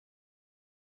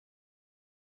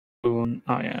Oh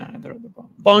yeah, they're at the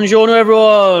bottom. Buongiorno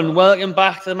everyone, welcome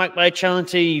back to the Magpie Channel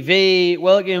TV.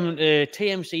 Welcome to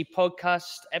TMC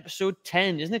podcast episode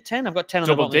 10. Isn't it 10? I've got 10 on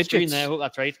the bottom of the screen there. I hope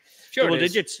that's right. Sure, double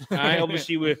digits.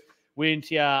 Obviously we're into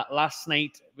here last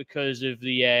night because of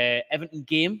the Everton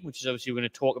game, which is obviously we're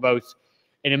going to talk about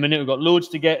in a minute. We've got loads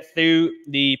to get through.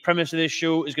 The premise of this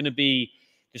show is going to be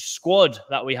the squad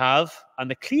that we have and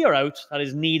the clear out that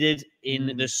is needed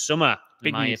in the summer,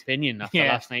 in my opinion. After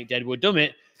last night, Deadwood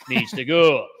Dummett needs to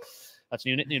go. That's a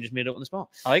new nickname, just made it up on the spot.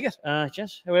 I like it.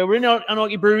 Yes. We're in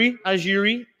Anarchy Brewery as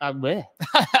Yuri.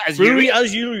 Brewery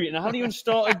as Yuri. And I haven't even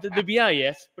started the beer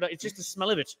yet, but it's just the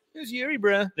smell of it. It's Yuri,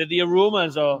 bro. The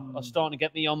aromas are starting to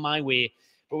get me on my way.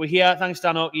 But we're here. Thanks to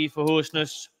Anarchy for hosting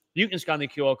us. You can scan the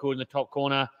QR code in the top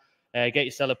corner. Get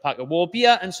yourself a pack of War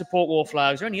beer and support War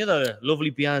Flags or any other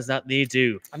lovely beers that they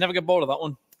do. I never get bored of that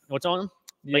one. What's on them?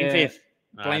 Blind Faith.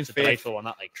 Blind Faith. Delightful one,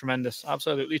 that like tremendous,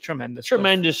 absolutely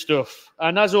tremendous, stuff.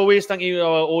 And as always, thank you to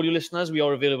our audio listeners. We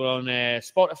are available on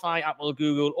Spotify, Apple,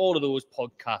 Google, all of those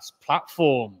podcast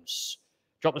platforms.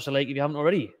 Drop us a like if you haven't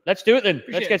already. Let's do it then.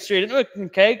 Let's get straight into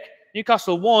it. Keg.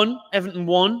 Newcastle won, Everton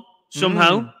won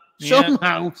somehow.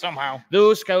 Somehow.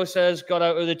 Those Scousers got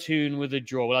out of the tune with a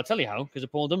draw. Well, I'll tell you how, because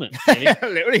of Paul Dummett. Really.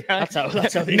 Literally. That's how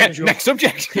they Next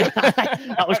subject.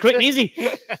 That was quick and easy.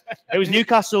 It was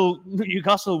Newcastle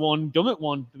won, Dummett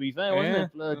won, to be fair, wasn't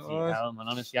it? Bloody hell, man.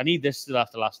 Honestly, I need this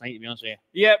after last night, to be honest with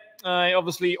you. Yep.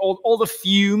 Obviously, all the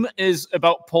fume is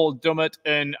about Paul Dummett,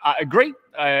 and I agree.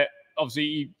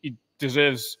 Obviously, he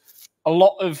deserves a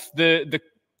lot of the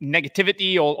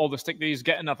negativity or the stick that he's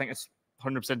getting. I think it's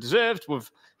 100% deserved. We've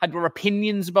had our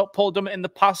opinions about Paul Dummett in the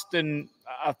past, and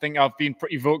I think I've been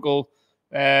pretty vocal.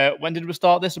 When did we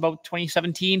start this? About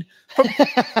 2017?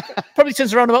 Probably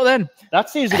since around about then.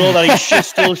 That seems all that he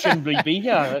still shouldn't be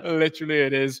here. Literally,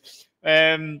 it is.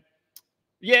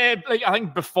 Yeah, like I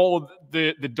think before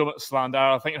the Dummett slander,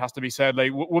 I think it has to be said,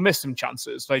 like we missed some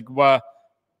chances. Like we're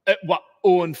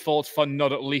own fault for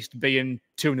not at least being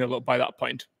 2-0 up by that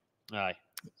point. Aye.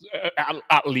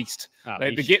 At least.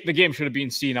 The game should have been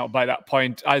seen out by that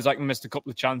point. Isaac missed a couple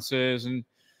of chances, and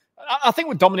I think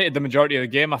we dominated the majority of the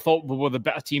game. I thought we were the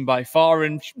better team by far,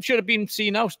 and should have been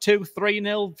seen out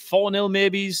 2-3-0, 4-0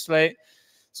 maybes. Like,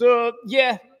 so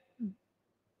yeah,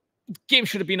 game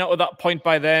should have been out at that point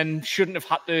by then. Shouldn't have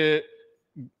had to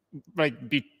like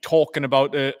be talking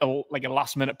about a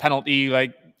last minute penalty.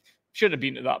 Like, should have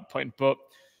been at that point, but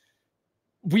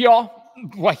we are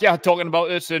talking about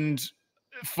this, and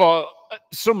for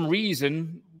some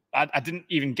reason, I didn't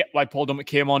even get why Paul Dummett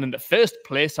came on in the first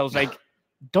place. I was like,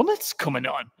 Dummett's coming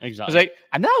on. Exactly. I was like,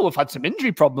 I know we've had some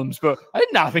injury problems, but I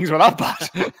didn't know things were that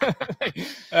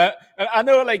bad. I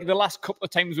know, like, the last couple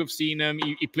of times we've seen him,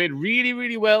 he played really,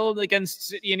 really well against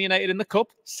City and United in the Cup.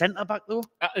 Centre-back, though?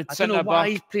 I don't know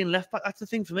why he's playing left-back. That's the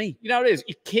thing for me. You know what it is?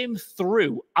 He came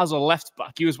through as a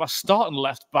left-back. He was my starting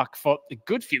left-back for a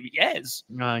good few years.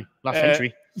 Aye, last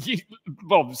century.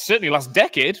 Well, certainly last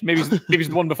decade. Maybe it's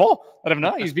the one before. I don't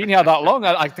know. He's been here that long.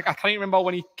 I can't even remember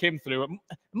when he came through. It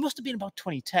must have been about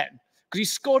 2010 because he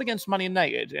scored against Man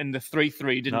United in the 3-3,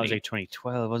 didn't he? That was like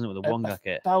 2012, wasn't it, with the one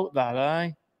kit? About that,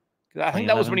 I think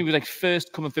that was when he was like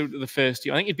first coming through to the first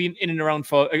team. I think he'd been in and around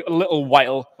for a little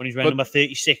while. When he's running number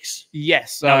 36.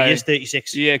 Yes. No, he is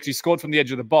 36. Yeah, because he scored from the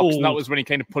edge of the box, and that was when he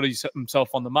kind of put himself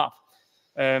on the map.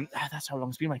 That's how long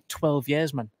it's been, like 12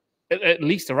 years, man. At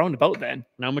least around about then.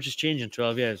 Now much has changed in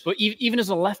 12 years. But even as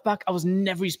a left back, I was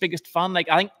never his biggest fan. Like,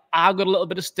 I think I got a little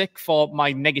bit of stick for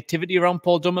my negativity around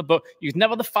Paul Dummett, but he was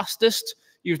never the fastest.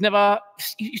 He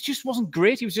just wasn't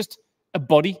great. He was just a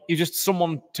body. He was just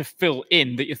someone to fill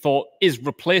in that you thought is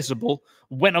replaceable.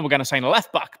 When are we going to sign a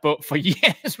left back? But for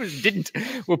years, we didn't.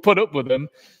 We put up with him.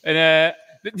 And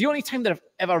the only time that I've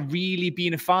ever really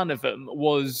been a fan of him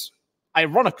was,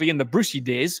 ironically, in the Brucey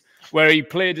days, where he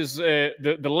played as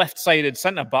the left-sided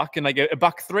centre-back in like a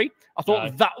back three. I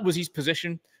thought that was his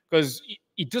position, because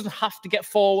he doesn't have to get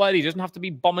forward. He doesn't have to be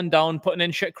bombing down, putting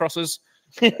in shit crosses.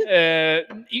 He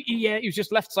was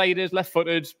just left-sided,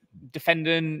 left-footed,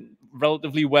 defending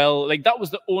relatively well. Like, that was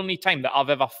the only time that I've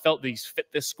ever felt that he's fit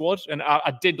this squad, and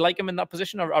I did like him in that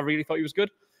position. I really thought he was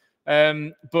good.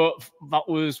 But that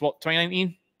was, what,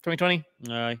 2019? 2020?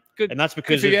 Aye. Good. And that's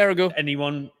because a year ago.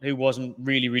 Anyone who wasn't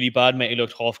really, really bad, mate, he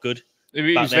looked half good.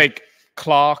 It was like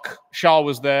Clark, Shaw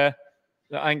was there.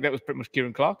 I think that was pretty much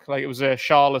Kieran Clark. Like, it was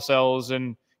Shaw, Lascelles,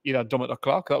 and either Dummett or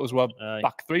Clark. That was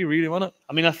back three, really, wasn't it?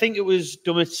 I mean, I think it was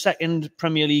Dummett's second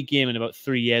Premier League game in about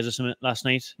 3 years or something last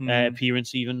night.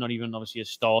 Appearance even, not even obviously a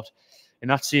start. And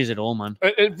that says it all, man.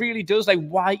 It really does. Like,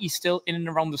 why he's still in and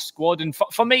around the squad. And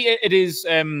for me, it is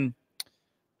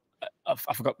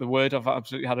I forgot the word. I've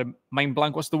absolutely had a mind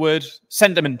blank. What's the word?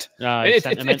 Sentiment.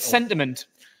 It's sentiment.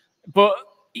 But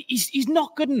he's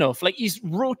not good enough. Like, he's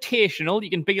rotational. You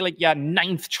can be like your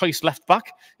 9th choice left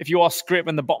back if you are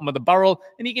scraping the bottom of the barrel,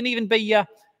 and he can even be your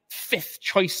 5th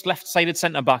choice left-sided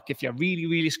centre back if you're really,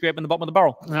 really scraping the bottom of the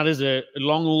barrel. That is a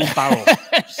long old barrel,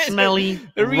 smelly,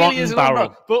 it really rotten is a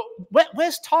barrel. But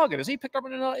where's Target? Has he picked up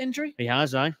an injury? He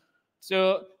has, aye.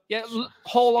 So yeah,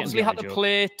 Hall obviously had to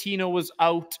play. Tino was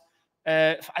out.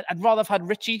 I'd rather have had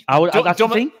Richie. That's the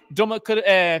thing.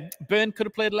 Byrne could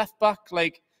have played left back.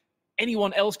 Like,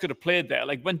 anyone else could have played there.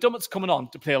 Like, when Dummett's coming on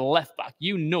to play left back,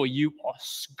 you know you are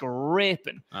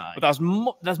scraping. Aye. But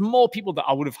there's more people that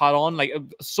I would have had on, like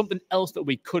something else that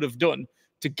we could have done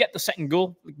to get the second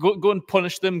goal. Go and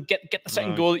punish them. Get the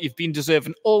second goal that you've been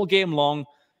deserving all game long,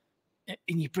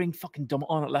 and you bring fucking Dummett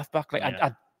on at left back. Like,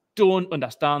 I don't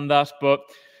understand that. But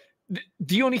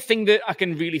the only thing that I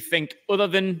can really think, other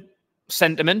than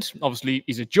sentiment, obviously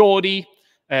he's a Geordie.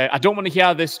 I don't want to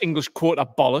hear this English quota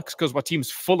bollocks, because our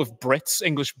team's full of Brits,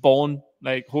 English-born,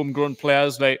 like homegrown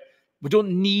players. Like, we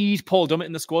don't need Paul Dummett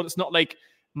in the squad. It's not like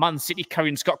Man City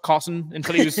carrying Scott Carson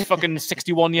until he was fucking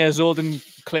 61 years old and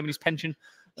claiming his pension.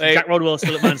 Like, Jack Rodwell's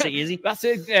still at Man City, is he? That's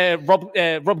it.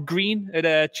 Rob Green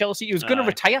at Chelsea. He was going to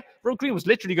retire. Rob Green was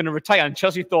literally going to retire, and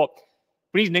Chelsea thought,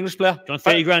 we need an English player. John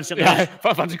 30 grand.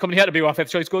 Fancy coming here to be our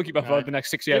 5th choice goalkeeper for the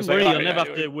next 6 years. Don't worry, you'll never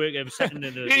have to work a second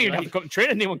in the... You don't even have to come and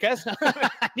train. No one cares. No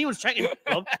one's checking.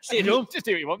 Stay at home. Just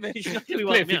do what you want, mate. You should do Play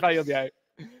what you want, FIFA, you'll be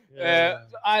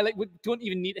out. We don't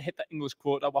even need to hit that English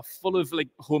quota. We're full of like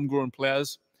homegrown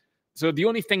players. So the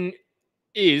only thing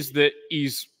is that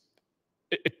he's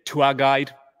a tour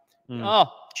guide.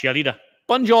 Cheerleader.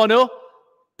 Buongiorno.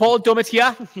 Paul Dummett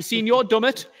here. Senior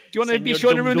Dummett. Do you want to be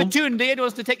showing around the tune, do you? Do you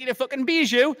want us to take you to fucking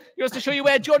Bijou? He wants to show you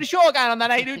where Geordie Shore going on that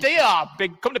night, do you?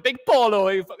 Come to Big Polo.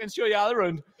 He'll fucking show you all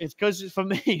around. It's because, for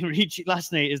me, Richie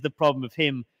last night is the problem of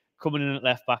him coming in at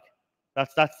left back.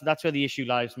 That's where the issue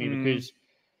lies for me, because,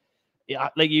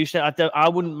 like you said, I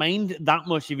wouldn't mind that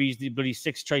much if he's the bloody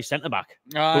 6th choice centre back.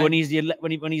 But when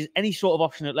he's any sort of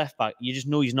option at left back, you just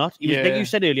know he's not. Like you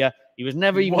said earlier, he was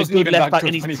never even a good left back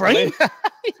in his prime.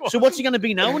 So what's he going to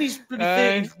be now when he's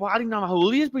 30? Well, I don't know how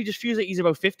old he is, but he just feels like he's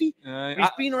about 50. He's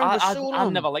been around for so long. I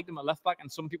never liked him at left back,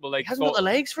 and some people he hasn't got the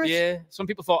legs for it. Yeah, some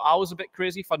people thought I was a bit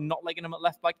crazy for not liking him at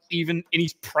left back, even in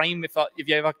his prime. If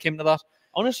you ever came to that,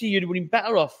 honestly, you'd have been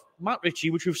better off Matt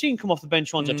Ritchie, which we've seen come off the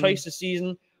bench once or twice this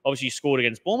season. Obviously, he scored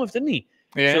against Bournemouth, didn't he?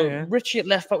 So Ritchie at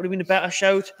left back would have been a better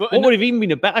shout. But what would have even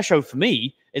been a better shout for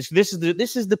me is this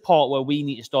is the part where we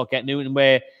need to start getting out, and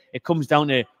where it comes down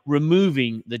to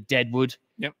removing the deadwood.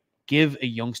 Yep. Give a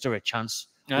youngster a chance.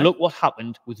 Look what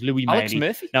happened with Louis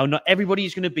Maley. Now, not everybody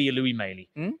is going to be a Louis Maley,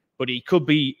 but he could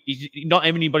be. Not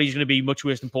everybody's going to be much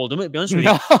worse than Paul Dummett, to be honest with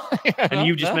you. And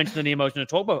you just mentioned the name I was going to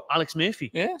talk about, Alex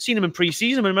Murphy. Yeah. Seen him in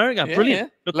pre-season in America.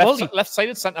 Brilliant.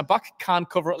 Left-sided centre-back, can't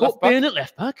cover at left back. Byrne at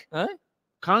left back.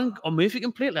 Or Murphy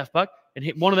can play at left back, and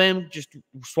hit one of them. Just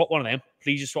swap one of them.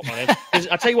 Please just swap one of them. Because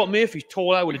I tell you what, Murphy's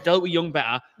taller, would have dealt with Young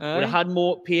better, would have had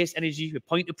more pace, energy, a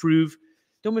point to prove.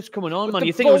 Dummett's coming on, man.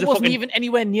 You think it was wasn't even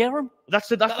anywhere near him? That's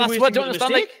what I don't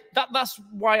understand. Like, that's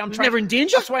why I'm never in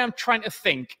danger. That's why I'm trying to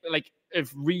think like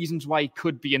of reasons why he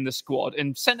could be in the squad.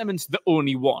 And sentiment's the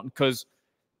only one, because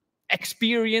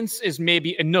experience is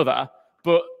maybe another,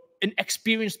 but an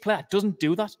experienced player doesn't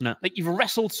do that. No. Like, you've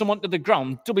wrestled someone to the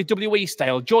ground, WWE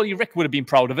style. Jolly Rick would have been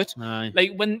proud of it. Aye.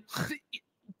 Like, when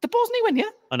the ball's not win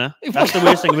here. I know. That's the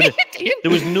worst thing with it.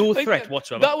 There was no threat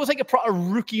whatsoever. That was like a proper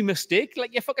rookie mistake.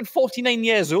 Like, you're fucking 49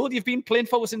 years old. You've been playing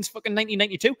football since fucking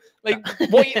 1992. Like,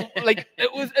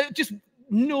 it was just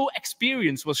no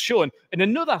experience was shown. And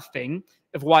another thing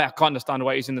of why I can't understand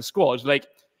why he's in the squad, like,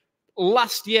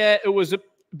 last year it was a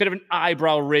bit of an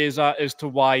eyebrow raiser as to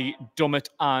why Dummett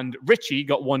and Ritchie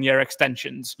got 1-year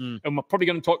extensions. And we're probably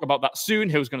going to talk about that soon.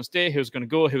 Who's going to stay, who's going to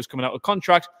go, who's coming out of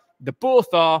contract. They're both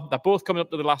coming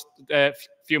up to the last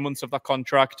few months of that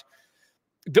contract.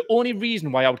 The only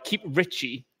reason why I would keep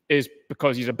Ritchie is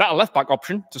because he's a better left-back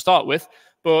option to start with.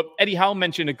 But Eddie Howe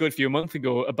mentioned a good few months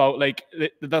ago about, like,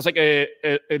 there's like a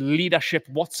leadership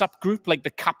WhatsApp group, like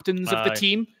the captains of the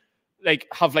team, like,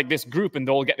 have like this group, and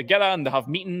they all get together and they have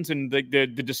meetings, and they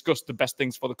discuss the best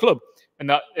things for the club. And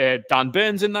that Dan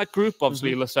Burns in that group,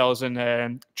 obviously Lascelles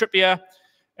and Trippier.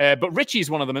 But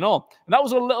Ritchie's one of them and all. And that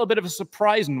was a little bit of a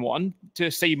surprising one to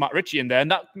see Matt Ritchie in there.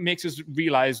 And that makes us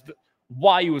realise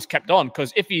why he was kept on.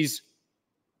 Because if he's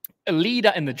a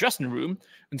leader in the dressing room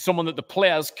and someone that the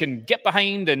players can get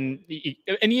behind, and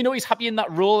he's happy in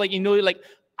that role. Like,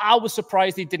 I was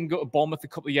surprised he didn't go to Bournemouth a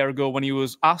couple of years ago when he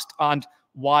was asked. And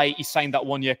why he signed that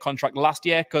 1-year contract last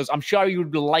year, because I'm sure he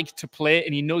would like to play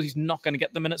and he knows he's not going to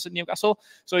get the minutes at Newcastle.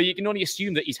 So you can only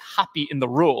assume that he's happy in the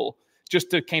role, just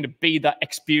to kind of be that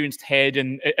experienced head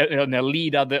and a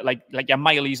leader that like your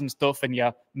Mileys and stuff and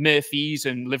your Murphys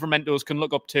and Livermentos can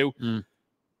look up to.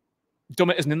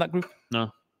 Dummett isn't in that group.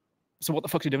 No. So what the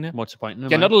fuck's he doing here? What's the point?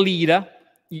 You're not a leader.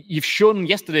 You've shown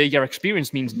yesterday your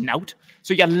experience means nout.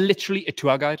 So you're literally a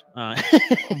tour guide.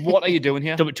 What are you doing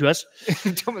here? Dummett to us.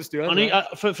 Dummett to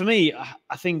us. For me,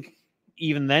 I think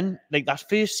even then, like that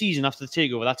first season after the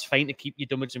takeover, that's fine to keep your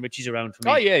Dummets and Richies around for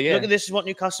me. Oh, yeah. Look, this is what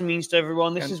Newcastle means to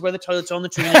everyone. This is where the toilets are on the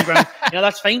training ground.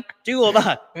 That's fine. Do all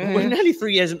that. We're nearly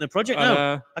 3 years into the project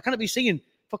now. I can't be seeing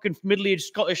fucking middle-aged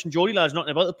Scottish and Geordie lads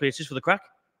knocking about the places for the crack.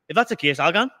 If that's the case,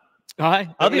 I'll go.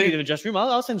 I'll be in the dressing room.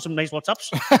 I'll send some nice WhatsApps.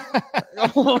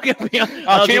 I'll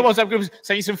share WhatsApp groups,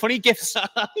 send you some funny gifts.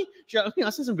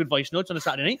 I'll send some good voice notes on a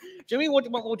Saturday night. Do you know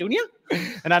what we're doing here?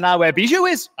 And I know where Bijou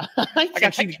is. I can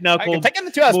actually now called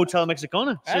Motel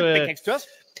Mexicana. So,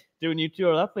 doing you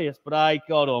tour of that place. But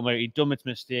God almighty, Dummett's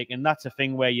mistake. And that's a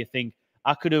thing where you think,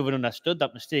 I could have understood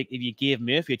that mistake if you gave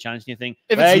Murphy a chance and you think,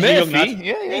 if it's Murphy,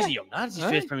 he's a young lad. It's his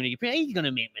first Premier League appearance. He's going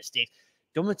to make mistakes.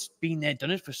 Dummett's been there,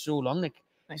 done it for so long. Like,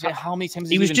 how many times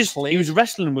he was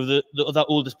wrestling with the other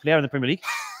oldest player in the Premier League.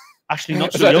 Actually,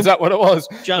 not so young. Is that what it was?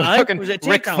 Was it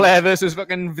Ric Flair versus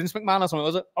fucking Vince McMahon or something,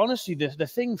 was it? Honestly, the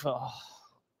thing for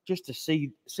just to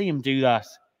see him do that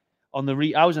on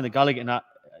the I was in the Gallagher and that.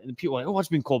 And people were like, what's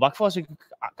been called back for? I said,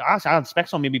 I had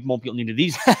specs on, maybe more people needed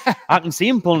these. I can see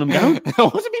him pulling them down.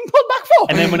 What's it been pulled back for?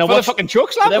 And then when I watched the fucking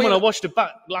choke slam, when I watched it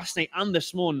back last night and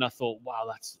this morning, I thought, wow,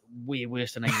 that's way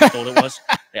worse than I even thought it was.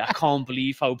 I can't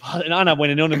believe how bad. And I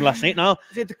went in on him last night now.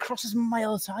 The cross is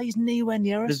miles high, he's nowhere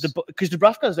near us. Because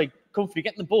Dubravka's like comfortably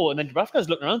getting the ball, and then Dubravka's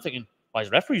looking around thinking, why is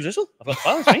the referee's whistle? I've got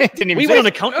fouls, right? We went on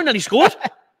the counter and then he scored.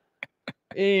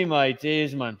 Hey, my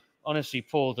days, man. Honestly,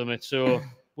 Paul Dummett. So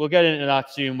we'll get into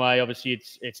that soon. Why obviously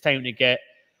it's time to get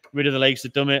rid of the legs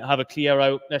of Dummett, have a clear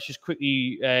out. Let's just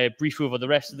quickly brief over the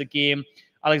rest of the game.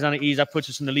 Alexander Isak puts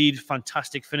us in the lead.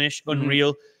 Fantastic finish,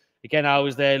 unreal. Again, I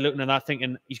was there looking at that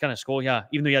thinking he's going to score here.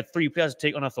 Even though he had 3 players to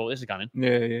take on, I thought this is going in.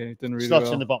 Yeah, didn't really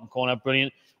Slots in the bottom corner,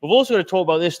 brilliant. We've also got to talk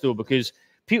about this though, because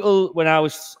people, when I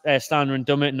was standing in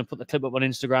Dummett and I put the clip up on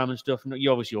Instagram and stuff, and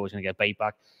you're always going to get bait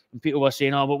back. And people were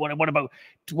saying, "Oh, but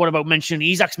what about mentioning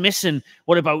Isak's missing?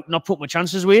 What about not putting my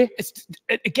chances away?" It's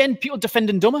again people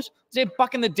defending Dummett.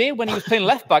 Back in the day when he was playing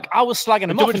left back, I was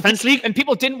slagging him off. Defense league, and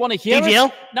people didn't want to hear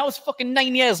it. Now it's fucking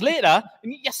 9 years later,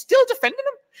 and you're still defending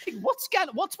him.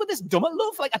 Like, what's with this Dummett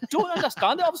love? Like, I don't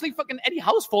understand it. Obviously, fucking Eddie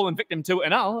Howe's fallen victim to it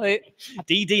now. Like,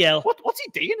 DDL. What's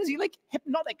he doing? Is he like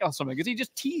hypnotic or something? Is he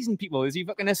just teasing people? Is he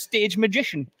fucking a stage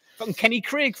magician? Fucking Kenny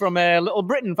Craig from Little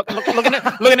Britain. Fucking looking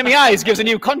at my eyes, gives a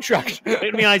new contract. Look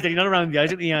at my eyes, Daddy. Not around the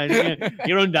eyes. Look at the eyes.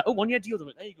 You're under. Oh, 1 year deal. There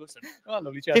you go, son. Oh,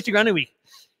 lovely. 50 grand a week.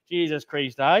 Jesus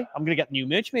Christ, I'm going to get new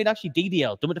merch made. Actually,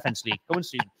 DDL, Dummett Defence League. Coming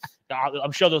soon.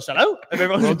 I'm sure they'll sell out. If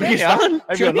everyone's a big fan.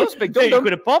 Everyone loves big Dummett. You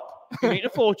could have pop. You made a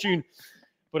fortune.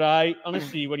 But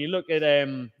honestly, when you look at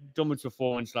Dummett's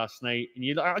performance last night,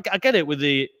 and I get it with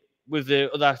the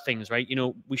other things, right? You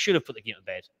know, we should have put the game to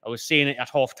bed. I was saying it at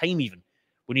half time even.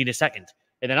 We need a second.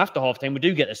 And then after half time, we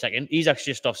do get a second. He's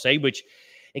actually just offside, which,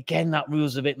 again, that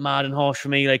rule's a bit mad and harsh for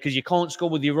me, like, because you can't score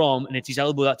with your arm and it's his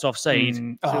elbow that's offside.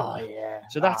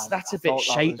 So that's a bit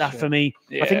shite that for me.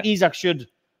 Yeah. I think Isak should.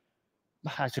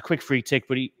 It's a quick free kick,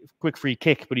 but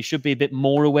he should be a bit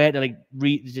more aware to like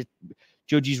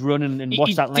judge his run and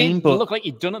watch that lane. But look like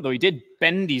he'd done it though. He did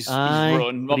bend his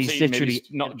run, but he's literally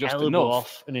not just enough.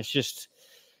 Off, and it's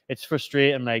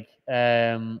frustrating. Like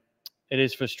it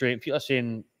is frustrating. People are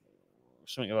saying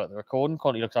something about the recording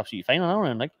quality looks absolutely fine on our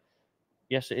end. Like,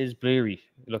 yes, it is blurry.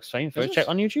 It looks fine. First check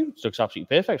on YouTube. It looks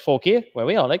absolutely perfect. 4K where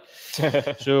we are. Like,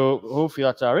 so hopefully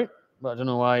that's all right. But I don't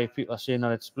know why people are saying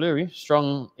that it's blurry.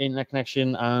 Strong internet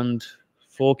connection and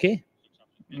 4K.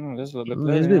 It is a little bit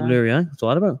blurry. It's a bit blurry, eh? What's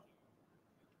that about?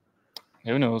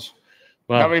 Who knows?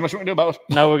 Well, not really much we can do about it.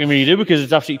 Now we're going to really do because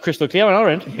it's absolutely crystal clear on our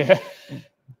end. Yeah.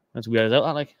 That's weird, isn't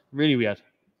that? Like, really weird.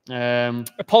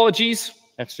 Apologies.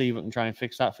 Let's see if we can try and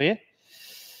fix that for you.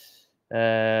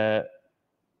 It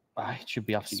should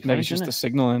be absolutely maybe fine, it's just a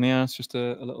signal in here. It's just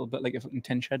a little bit like a fucking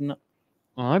tin shed in it.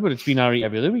 Aye, but it's been alright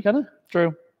every other week, hasn't it?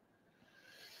 True.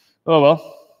 Oh,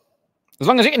 well. As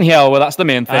long as you can hear, well, that's the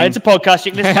main thing. It's a podcast.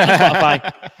 You can listen to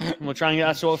Spotify. And we'll try and get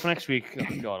that sorted for next week.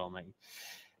 Oh, God almighty.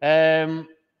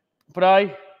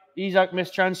 But Isak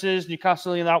missed chances.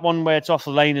 Newcastle in that one where it's off the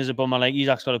line is a bummer. Like,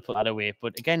 Isak's got to put that away.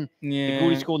 But again, the goal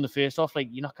he scored in the first off, like,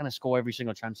 you're not going to score every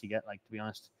single chance you get, like, to be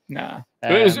honest. Nah.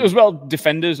 It was well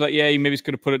defenders. Like, yeah, he maybe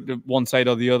could have put it to one side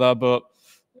or the other, but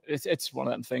it's one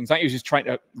of them things. I think he was just trying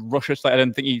to rush it. Like, I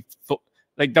didn't think he thought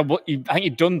like that. I think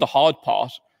he'd done the hard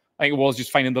part. I think it was just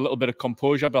finding the little bit of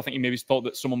composure, but I think he maybe thought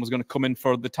that someone was going to come in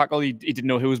for the tackle. He didn't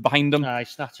know who was behind him. He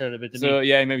snatched it a bit, didn't so he?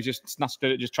 yeah, maybe just snatched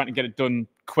it, just trying to get it done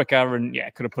quicker, and yeah,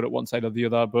 could have put it one side or the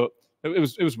other, but it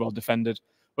was well defended.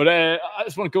 But I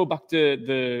just want to go back to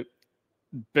the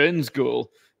Burns goal,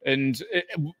 and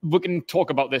we can talk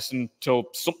about this until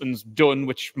something's done,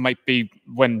 which might be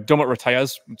when Dummett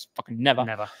retires. It's fucking never.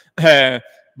 But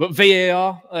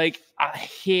VAR, like, I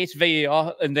hate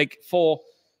VAR, and like for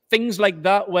things like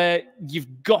that where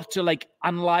you've got to like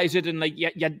analyze it and like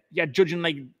you're judging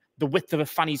like the width of a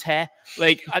fanny's hair.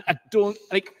 Like I don't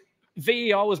like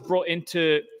VAR was brought in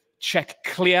to check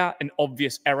clear and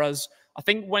obvious errors. I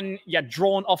think when you're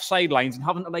drawn offside lines and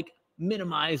having to like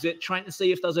minimize it, trying to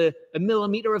see if there's a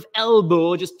millimeter of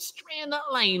elbow just straight in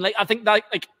that line, like I think that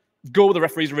like go with the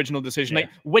referee's original decision. Like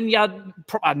when you're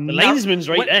the linesman's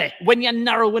right there. When you're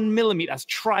narrowing millimeters,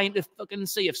 trying to fucking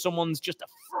see if someone's just a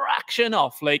fraction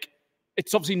off, like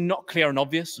it's obviously not clear and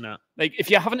obvious. No. Like if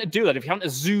you're having to do that, if you're having to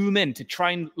zoom in to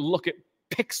try and look at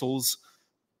pixels,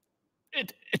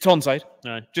 it's onside.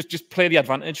 No. Just play the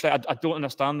advantage. Like I don't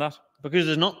understand that. Because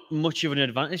there's not much of an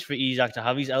advantage for Isak to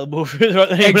have his elbow further out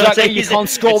there. Exactly, you can't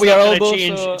score with your elbow.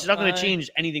 It's not going to change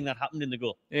anything that happened in the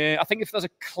goal. Yeah, I think if there's a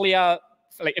clear,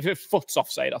 like if it foot's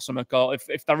offside or something, or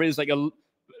if there is like a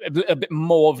bit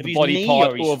more of the body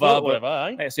part over, whatever,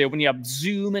 like I say, when you're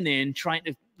zooming in, trying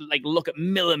to like look at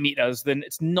millimeters, then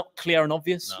it's not clear and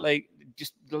obvious. No. Like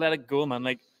just let it go, man.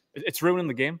 Like it's ruining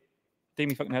the game.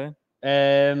 Damien fucking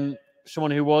head.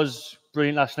 Someone who was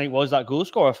brilliant last night was that goal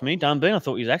scorer for me, Dan Burn. I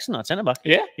thought he was excellent at centre-back.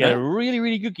 Yeah. He had a really,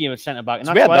 really good game at centre-back. And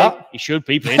that's why he should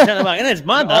be playing centre-back. And it's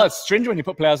mad, it's strange when you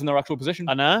put players in their actual position.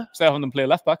 I know. Instead of having them play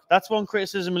left-back. That's one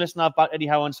criticism. Listen, I backed Eddie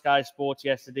Howe on Sky Sports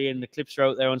yesterday, and the clips are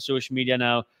out there on social media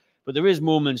now. But there is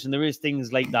moments and there is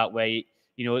things like that where, you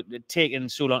know, it taking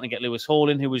so long to get Lewis Hall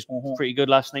in, who was pretty good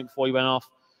last night before he went off.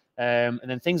 And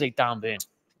then things like Dan Burn.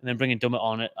 And then bringing Dummett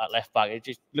on at left back. It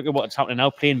just look at what's happening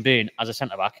now, playing Burn as a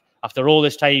centre back after all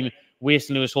this time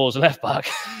wasting Lewis Hall as a left back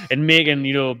and making,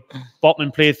 you know,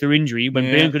 Botman play through injury when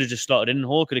Burn could have just slotted in and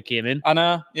Hall could have came in. I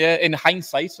know, yeah. In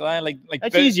hindsight, like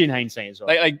it's easy in hindsight as well.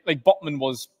 Like Botman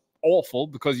was awful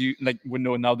because we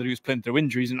know now that he was playing through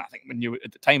injuries, and I think we knew it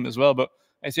at the time as well. But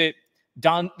I say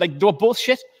Dan, like they were both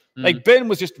shit. Like Burn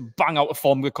was just bang out of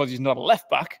form because he's not a left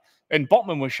back, and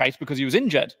Botman was shite because he was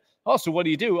injured. Oh, so what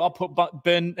do? I'll put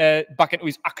Burn back into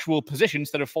his actual position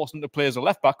instead of forcing him to play as a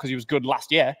left back because he was good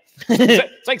last year.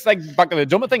 It's like back in the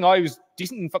Dummett thing. Oh, he was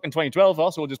decent in fucking 2012.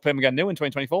 Also, we'll just play him again new in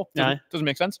 2024. Doesn't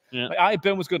make sense. Yeah. Like,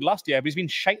 Burn was good last year, but he's been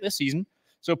shite this season.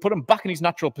 So put him back in his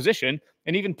natural position,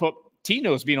 and even put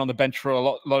Tino's been on the bench for a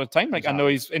lot of time. Like I know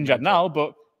he's injured now,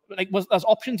 but like there's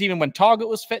options even when Target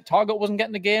was fit. Target wasn't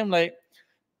getting the game. Like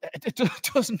it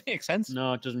doesn't make sense.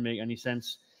 No, it doesn't make any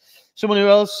sense. Someone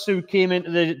else who came into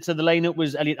the lineup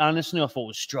was Elliot Anderson, who I thought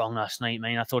was strong last night,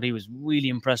 man. I thought he was really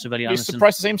impressive, Elliot Anderson. You're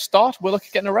surprised the same start? Willock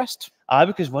getting a rest?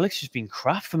 Because Willock's just been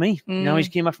crap for me. Now he's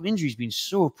came back from injury. He's been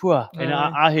so poor. And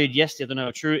I heard yesterday, I don't know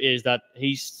how true it is, that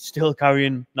he's still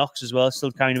carrying knocks as well,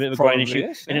 still carrying a bit of a groin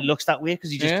issue. And it looks that way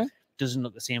because he just doesn't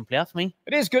look the same player for me.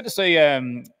 It is good to see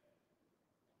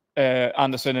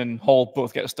Anderson and Hall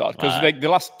both get a start because like the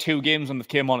last two games when they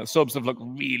came on at subs, they've looked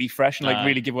really fresh and like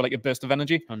really give like a burst of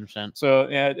energy. 100%. So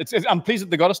yeah, I'm pleased that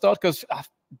they got a start because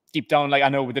deep down, like I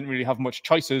know we didn't really have much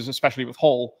choices, especially with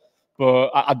Hall, but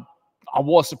I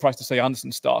was surprised to see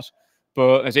Anderson start.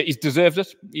 But he's deserved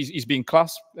it. He's been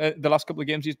class. The last couple of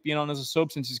games he's been on as a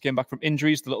sub since he came back from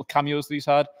injuries. The little cameos that he's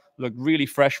had look really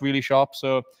fresh, really sharp.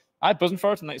 So I'm buzzing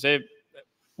for it. And like I say,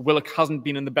 Willock hasn't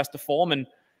been in the best of form, and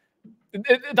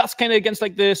that's kind of against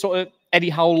like the sort of Eddie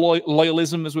Howe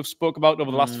loyalism as we've spoke about over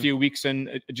the last few weeks.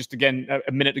 And just again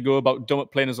a minute ago about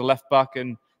Dummett playing as a left back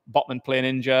and Botman playing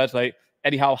injured. Like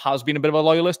Eddie Howe has been a bit of a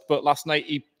loyalist, but last night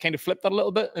he kind of flipped that a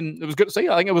little bit, and it was good to see.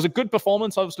 I think it was a good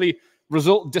performance. Obviously,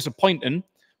 result disappointing,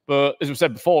 but as we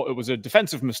said before, it was a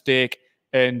defensive mistake,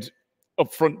 and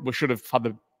up front we should have had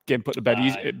the game put to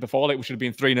bed before. Like we should have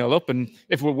been 3-0 up, and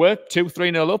if we were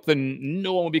 2-3-0 up, then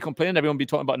no one would be complaining. Everyone would be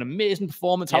talking about an amazing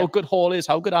performance, how good Hall is,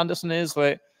 how good Anderson is.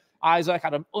 Like Isaac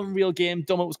had an unreal game.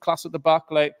 Dummett was class at the back.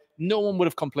 Like no one would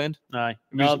have complained.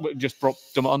 We just brought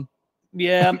Dummett on.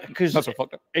 Yeah, because that's what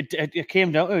fucked up. It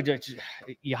came down to it.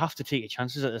 You have to take your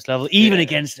chances at this level, even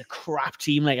against a crap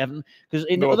team like Everton. Because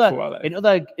in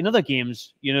other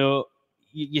games, you know,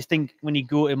 you think when you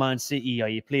go to Man City or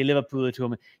you play Liverpool at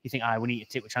home, you think, we need to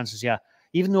take the chances here.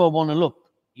 Even though I want to look,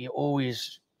 you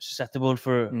always susceptible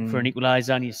for an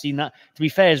equaliser, and you've seen that. To be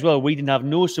fair as well, we didn't have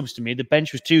no subs to me. The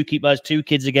bench was 2 keepers, 2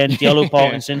 kids again, Diallo,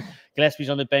 Parkinson, Gillespie's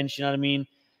on the bench, you know what I mean?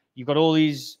 You've got all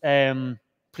these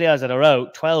players that are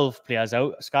out, 12 players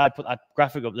out. Sky put that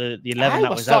graphic up, the 11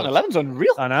 that was out. Starting 11's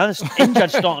unreal. I know,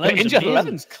 injured starting 11's injured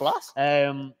 11's class.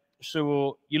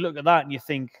 So you look at that and you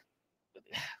think,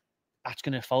 that's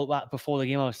going to fault that. Before the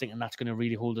game, I was thinking that's going to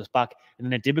really hold us back. And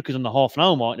then it did, because on the half an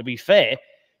hour mark, to be fair,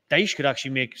 Dyche could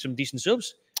actually make some decent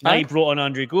subs. Now he brought on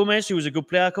Andre Gomez, who was a good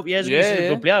player a couple of years ago. He's a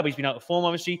good player, but he's been out of form,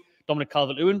 obviously. Dominic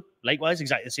Calvert-Lewin, likewise,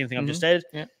 exactly the same thing I've just said.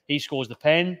 Yeah. He scores the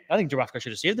pen. I think Dubravka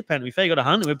should have saved the pen. To be fair, he got a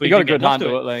hand to it, but he got a good hand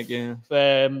to it. Like,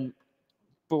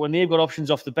 but when they've got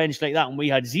options off the bench like that, and we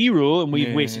had 0, and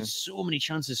we've wasted so many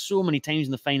chances, so many times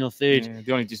in the final third. Yeah.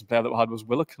 The only decent player that we had was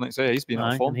Willock. Like I say, he's been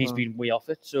out of form. And he's been way off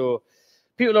it. So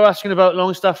people are asking about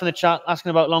Longstaff in the chat,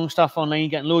 asking about Longstaff online,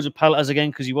 getting loads of pelleters again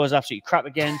because he was absolutely crap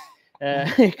again.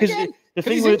 Because the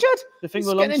thing he's with injured. The thing he's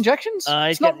with getting injections.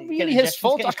 It's not really his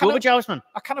fault. I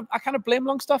kind of blame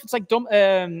Longstaff. It's like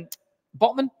Botman.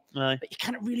 You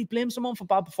can't really blame someone for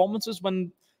bad performances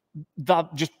when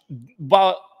that just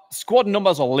squad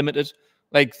numbers are limited.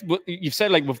 Like you've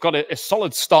said, like we've got a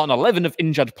solid starting 11 of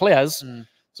injured players.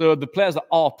 So the players that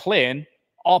are playing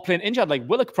injured. Like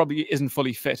Willock probably isn't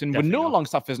fully fit, and we know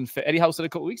Longstaff isn't fit. Eddie Howe said a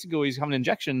couple of weeks ago he's having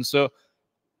injections. So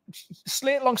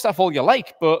slate Longstaff all you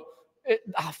like, but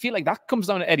I feel like that comes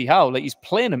down to Eddie Howe. Like he's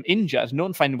playing him injured. No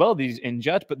one find well that he's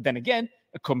injured, but then again,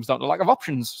 it comes down to lack of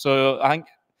options. So I think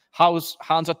Howe's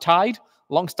hands are tied.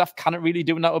 Longstaff cannot really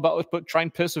do that about it, but try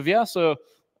and persevere. So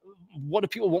what do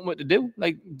people want me to do?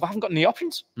 Like we haven't got any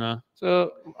options. No.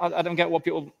 So I don't get what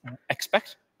people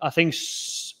expect. I think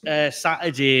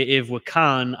Saturday, if we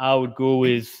can, I would go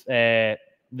with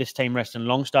this time resting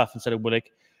Longstaff instead of Willock.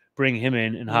 Bring him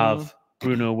in and have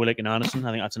Bruno, Willock, and Anderson.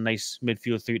 I think that's a nice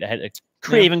midfield 3 to head to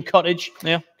Craven Cottage.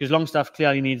 Yeah, because Longstaff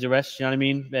clearly needs a rest. You know what I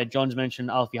mean? John's mentioned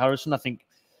Alfie Harrison. I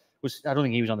don't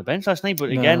think he was on the bench last night, but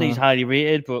again, he's highly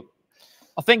rated. But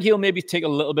I think he'll maybe take a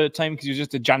little bit of time because he was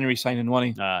just a January signing,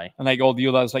 wasn't he? Aye. And like all the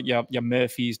others, like your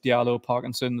Murphys, Diallo,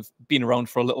 Parkinson, have been around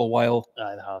for a little while.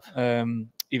 Aye, they have.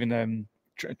 Even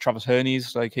Travis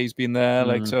Herney's, like he's been there.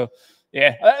 Like so,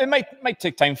 yeah, it might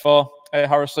take time for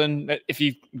Harrison. If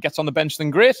he gets on the bench,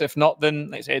 then great. If not,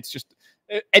 then like I say, it's just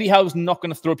Eddie Howe's not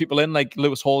going to throw people in. Like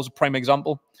Lewis Hall is a prime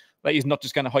example. Like he's not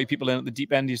just going to hoy people in at the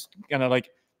deep end. He's going to like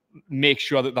make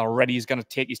sure that they're ready. He's going to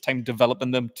take his time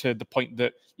developing them to the point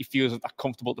that he feels that they're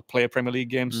comfortable to play a Premier League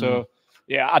game. So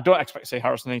yeah, I don't expect to say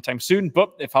Harrison anytime soon.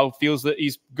 But if Howe feels that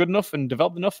he's good enough and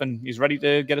developed enough and he's ready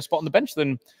to get a spot on the bench,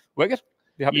 then we're good.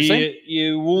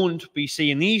 You won't be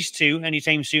seeing these two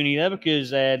anytime soon either,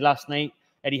 because last night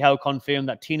Eddie Howe confirmed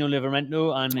that Tino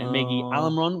Livermento and Miggy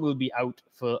Almiron will be out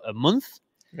for a month.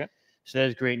 Yeah. So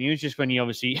there's great news. Just when he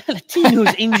obviously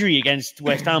Tino's injury against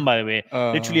West Ham, by the way,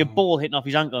 literally a ball hitting off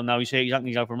his ankle, and now he's his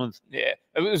ankle's out for a month. Yeah,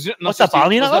 it was what's that?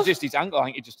 Not just his ankle. I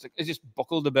think it just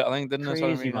buckled a bit. I think didn't it?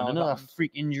 Crazy, man. Another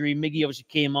freak injury. Miggy obviously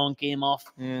came on, came off.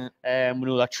 Yeah. We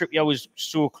know that Trippier was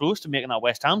so close to making that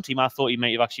West Ham team. I thought he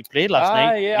might have actually played last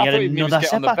night. Yeah, I thought he'd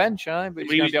get on the bench. But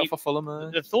he's going to be out for Fulham.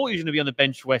 I thought he was going to be on the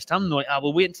bench for West Ham. Like,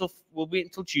 we'll wait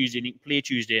until Tuesday and he can play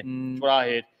Tuesday. That's what I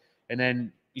heard. And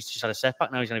then he's just had a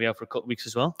setback. Now he's going to be out for a couple of weeks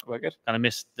as well. Very good. Kind of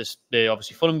missed the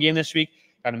obviously Fulham game this week.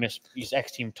 Kind of missed his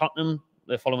ex-team Tottenham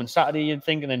the following Saturday, you'd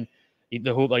think. And then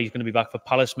the hope that he's going to be back for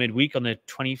Palace midweek on the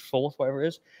 24th, whatever it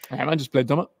is. And I just played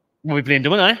Dummett. We'll be playing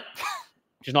Dummett,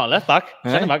 Just not a left back.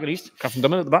 Second back at least. Captain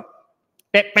Dummett at the back.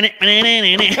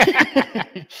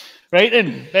 Right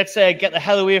then, let's get the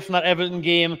hell away from that Everton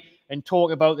game and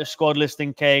talk about the squad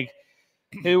listing, Keg.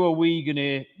 Who are we going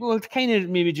to... Well, kind of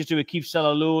maybe just do a keep,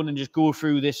 sell, loan and just go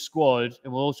through this squad.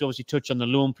 And we'll also obviously touch on the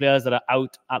loan players that are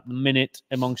out at the minute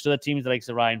amongst other teams, like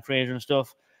the Ryan Fraser and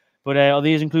stuff. But are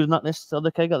these included in that list? The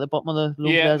other Keg at the bottom of the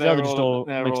loan players? They're just all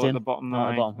mixed in. At the bottom.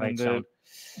 Right,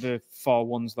 the 4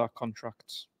 ones that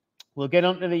contracts. We'll get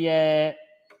onto the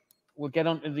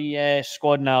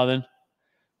squad now. Then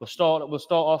we'll start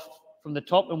off from the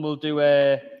top, and we'll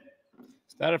do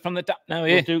started from the top now.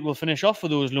 Yeah, we'll finish off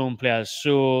with those loan players.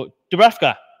 So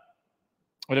Dubravka,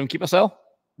 we don't keep a sell.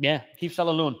 Yeah, keep sell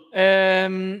a loan.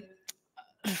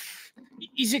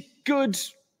 He's a good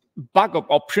backup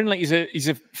option. Like he's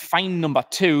a fine number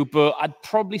 2, but I'd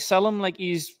probably sell him. Like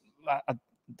he's I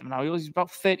don't know, he's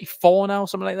about 34 now,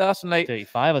 something like that. And like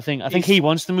 35, I think he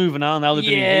wants to move now. Now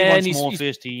he wants more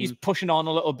first team. He's pushing on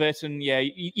a little bit, and yeah,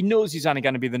 he knows he's only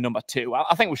going to be the number 2.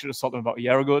 I think we should have sold him about a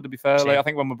year ago, to be fair. Like I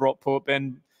think when we brought Pope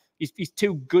in, he's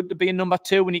too good to be a number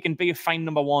 2 when he can be a fine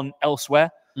number 1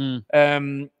 elsewhere.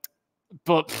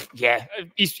 But yeah,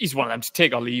 he's one of them to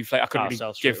take or leave. Like I couldn't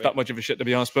really give that much of a shit, to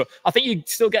be honest. But I think you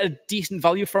still get a decent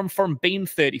value for him being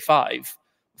 35,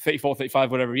 34,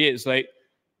 35, whatever he is. Like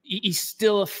he's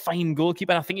still a fine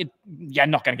goalkeeper. I think you're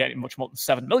not going to get much more than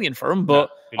 7 million for him.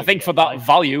 But I think for that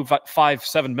value, that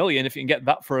 5-7 million, if you can get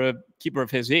that for a keeper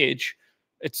of his age,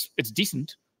 it's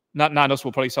decent. None of us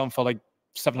will probably sell him for like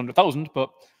 700,000. But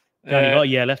he's only got a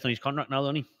year left on his contract now,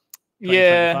 don't he?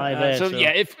 Yeah. So yeah,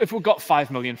 if we've got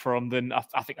 5 million for him, then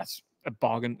I think that's a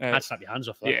bargain. I'd snap your hands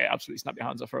off that. Yeah, absolutely snap your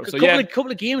hands off for us. So a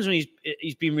couple of games when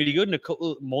he's been really good, and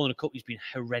more than a couple he's been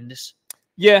horrendous.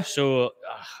 Yeah. So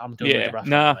I'm done with Dubravka.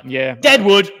 Nah, yeah.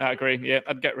 Deadwood. I agree. Yeah,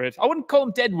 I'd get rid. I wouldn't call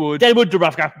him Deadwood. Deadwood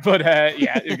Dubravka. But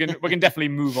yeah, we can definitely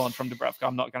move on from Dubravka.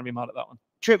 I'm not going to be mad at that one.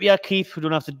 Trippier, keep. We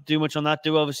don't have to do much on that,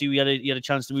 do we? Obviously, we had a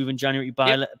chance to move in January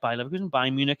by Leverkusen,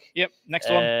 by Munich. Yep. Next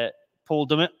one. Paul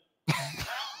Dummett.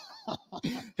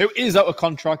 Who is out of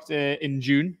contract in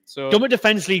June. So Dummett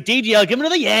Defence League. DDL, give him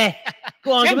another year.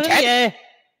 Go on, give him another year.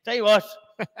 Tell you what.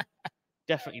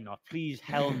 Definitely not. Please,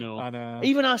 hell no.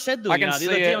 Even I said, though, the other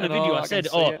day on a video, I said,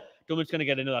 Dummett's going to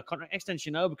get another contract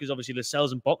extension now because obviously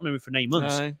Lascelles and Botman for 9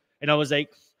 months. And I was like,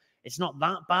 it's not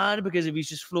that bad because if he's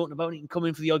just floating about, he can come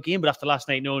in for the odd game. But after last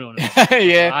night, no.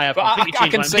 Yeah, I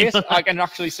can see it. I can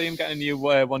actually see him getting a new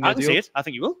 1 year deal. I can see it. I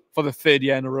think he will. For the 3rd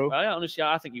year in a row. Yeah, honestly,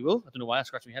 I think he will. I don't know why I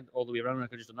scratched my head all the way around. I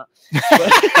could have just done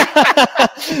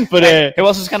that. But who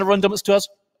else is going to run Dummett to us?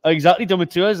 Exactly,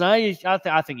 Dummett to us. I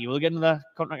think he will get another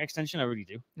contract extension. I really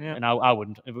do. Yeah. And I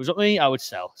wouldn't. If it was up to me, I would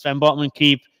sell. Sven Botman,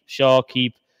 keep. Shaw,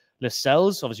 keep.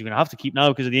 Lascelles, obviously, we're going to have to keep now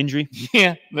because of the injury.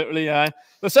 Yeah, literally,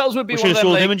 Lascelles would be one of them. We should have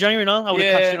sold him in January now. I would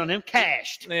have cashed in on him.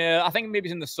 Cashed. Yeah, I think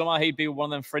maybe in the summer he'd be one of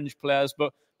them fringe players,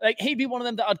 but like he'd be one of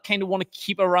them that I'd kind of want to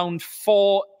keep around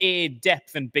for A,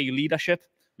 depth, and B, leadership.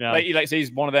 Yeah. Like say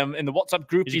he's one of them in the WhatsApp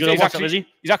group. He's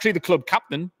actually the club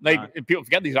captain. Like people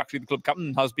forget he's actually the club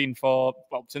captain, has been for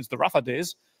since the Rafa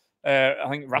days. I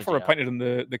think Rafa appointed him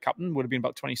the captain, would have been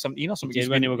about 2017 or something.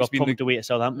 When he got pumped away at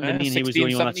Southampton, and he was the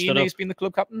only one that stood up. He's been the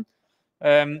club captain.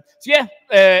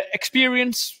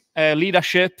 Experience,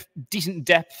 leadership, decent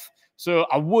depth. So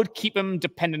I would keep him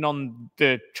depending on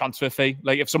the transfer fee.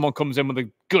 Like if someone comes in with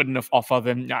a good enough offer,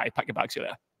 then pack your bags, see you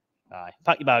later.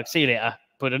 Pack your bags, see you later.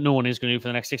 But no one is going to do for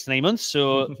the next 6 to 9 months.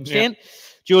 So staying.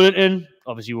 Joelinton,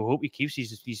 obviously, we hope he keeps.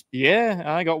 He's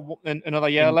I got another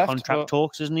year left. Contract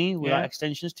talks, isn't he? With that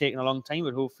extension's taking a long time,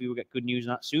 but hopefully we'll get good news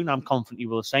on that soon. I'm confident he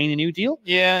will sign a new deal.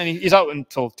 Yeah, and he's out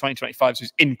until 2025, so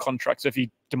he's in contract. So if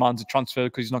he demands a transfer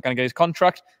because he's not going to get his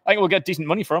contract, I think we'll get decent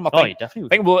money for him. I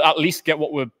think we'll at least get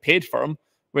what we're paid for him.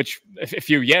 Which a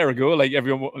few years ago, like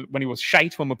everyone, when he was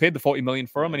shite, when we paid the 40 million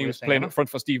for him and he was playing up front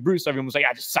for Steve Bruce, everyone was like,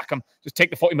 just sack him. Just take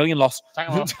the 40 million loss.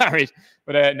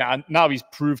 But now he's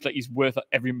proved that he's worth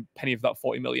every penny of that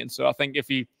 40 million. So I think if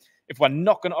we're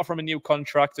not going to offer him a new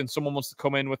contract and someone wants to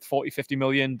come in with 40, 50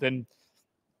 million, then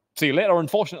see you later,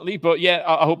 unfortunately. But yeah,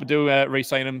 I hope we do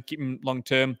re-sign him, keep him long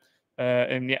term.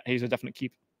 And he's a definite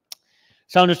keep.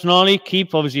 Sandro Tonali,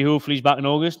 keep. Obviously, hopefully he's back in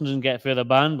August and doesn't get further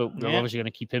banned, but we're obviously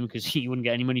going to keep him because he wouldn't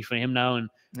get any money from him now, and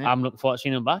I'm looking forward to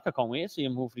seeing him back. I can't wait to see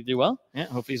him hopefully do well. Yeah,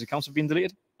 hopefully his accounts have been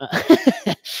deleted.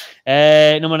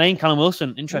 Number 9, Callum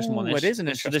Wilson. Interesting one. It is an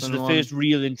interesting one. This is the first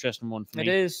real interesting one for me. It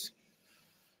is.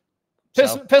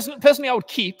 Personally, I would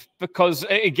keep because,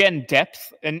 again,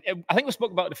 depth. And I think we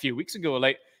spoke about it a few weeks ago.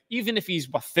 Like, even if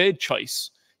he's my 3rd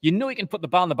choice, you know he can put the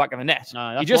ball in the back of the net.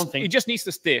 He just needs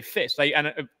to stay fit. Like,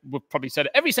 and we've probably said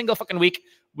it every single fucking week.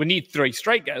 We need 3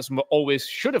 strikers. And we always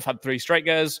should have had 3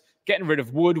 strikers. Getting rid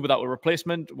of Wood without a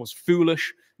replacement was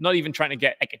foolish. Not even trying to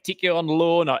get Ekitike on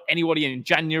loan or anybody in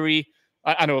January.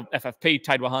 I know FFP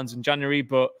tied with hands in January,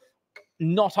 but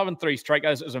not having 3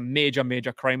 strikers is a major,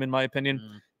 major crime in my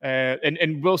opinion.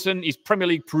 And Wilson, he's Premier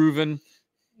League proven.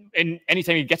 And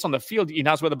anytime he gets on the field, he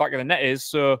knows where the back of the net is.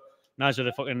 So knows where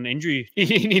the fucking injury.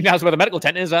 He knows where the medical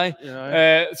tent is,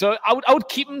 so I would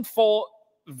keep him for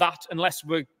that unless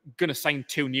we're going to sign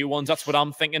 2 new ones. That's what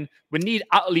I'm thinking. We need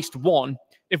at least 1.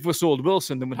 If we sold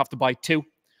Wilson, then we'd have to buy 2.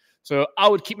 So I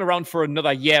would keep him around for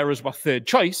another year as my 3rd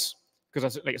choice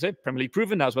because, like I said, Premier League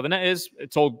proven, knows where the net is.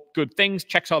 It's all good things,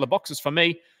 checks all the boxes for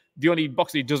me. The only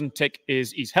box that he doesn't tick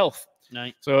is his health.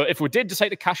 So if we did decide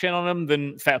to cash in on him,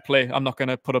 then fair play. I'm not going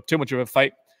to put up too much of a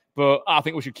fight. But I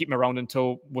think we should keep him around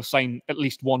until we sign at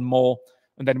least 1 more,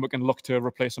 and then we can look to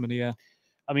replace him in the year.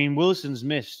 I mean, Wilson's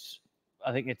missed,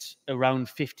 I think it's around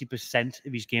 50%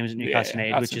 of his games at Newcastle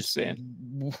United, which is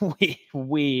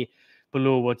way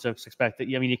below what's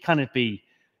expected. I mean, you cannot be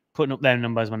putting up their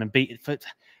numbers when and beat it.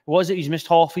 What is it? He's missed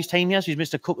half his time here, so he's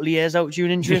missed a couple of years out due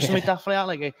to injury or something like that.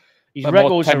 Like His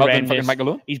record's fucking horrendous. Michael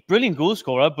Owen. He's a brilliant goal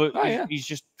scorer, but yeah. he's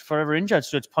just forever injured.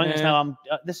 So it's pointless now.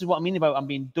 This is what I mean about I'm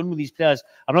being done with these players.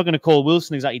 I'm not going to call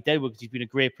Wilson exactly Deadwood because he's been a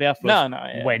great player for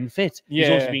us when fit. He's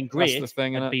also been great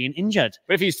at being injured.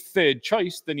 But if he's third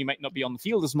choice, then he might not be on the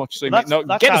field as much, so he might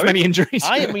not get as many injuries.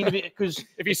 I mean, because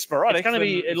if he's sporadic, it's going to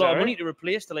be a lot of money to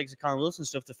replace the likes of Callum Wilson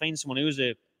stuff to find someone who's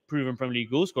a proven Premier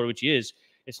League goal scorer, which he is.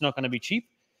 It's not going to be cheap.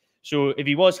 So if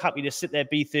he was happy to sit there,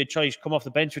 be third choice, come off the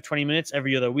bench for 20 minutes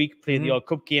every other week, play the odd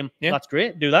cup game, that's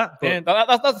great. Do that. But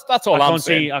that's all I'm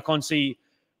saying. I can't see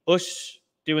us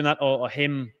doing that or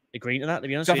him agreeing to that, to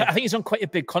be honest. So I think he's on quite a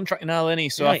big contract now, isn't he?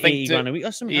 So I think 80 grand a week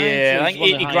or something. Yeah, I think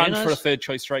 80 grand for a third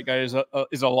choice striker is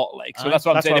a lot. Like, so that's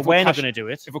what I'm saying. If we're not going to do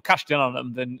it. If we cashed in on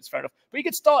him, then it's fair enough. But you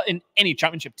could start in any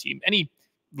championship team, any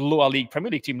lower league Premier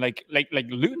League team, like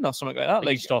Luton or something like that.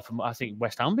 Like start from, I think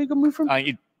West Ham be a good move from.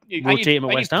 Rotate him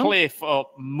at West Ham. Play for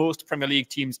most Premier League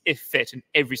teams if fit in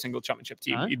every single championship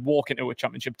team. You'd walk into a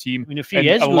championship team. I mean, a few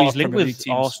years ago, he's linked with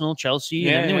Arsenal, Chelsea,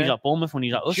 and everything. When he's at Bournemouth, when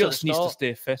he's at us, just needs to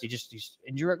stay fit. His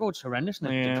injury record's horrendous,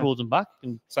 and it pulls him back.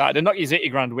 So I did knock his 80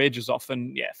 grand wages off,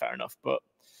 and fair enough. But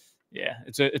yeah,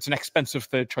 it's an expensive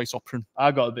third choice option.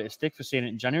 I got a bit of stick for saying it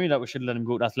in January that we should have let him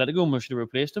go to Atletico and we should have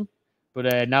replaced him.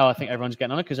 But now I think everyone's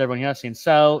getting on it because everyone here is saying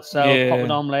sell, pop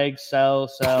with arm legs,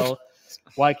 sell.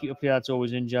 Why keep a player that's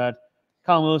always injured?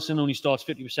 Callum Wilson only starts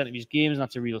 50% of his games, and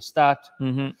that's a real stat.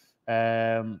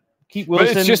 Keep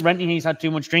Wilson, renting, he's had too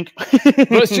much drink. But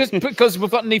it's just because we've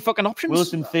got any fucking options.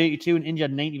 Wilson 32 and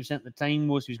injured 90% of the time.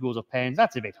 Most of his goals are pens.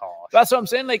 That's a bit harsh. That's what I'm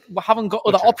saying. Like, we haven't got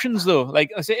other options, though.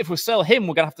 Like I say, if we sell him,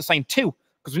 we're going to have to sign two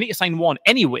because we need to sign one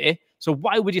anyway. So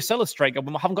why would you sell a striker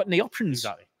when we haven't got any options?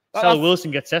 Exactly. Sell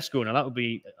Wilson, get Sesko, now that would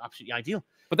be absolutely ideal.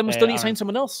 But then we still need to sign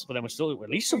someone else. But then we still at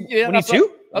least we need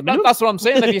two. That's what I'm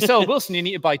saying. If you sell Wilson, you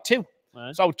need to buy two.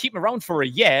 So I would keep him around for a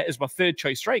year as my third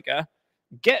choice striker,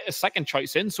 get a second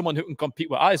choice in, someone who can compete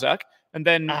with Isaac, and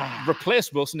then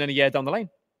replace Wilson in a year down the line.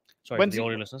 Sorry, when's the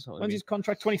audio listeners? When's his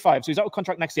contract? 25. So he's out of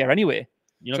contract next year anyway.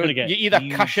 You're not going to get. You either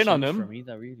cash in on him.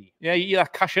 Either, really. Yeah, you either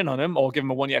cash in on him or give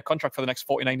him a 1 year contract for the next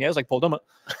 49 years, like Paul Dummett.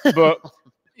 But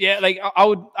yeah, like I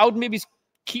would maybe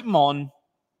keep him on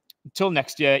until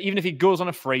next year, even if he goes on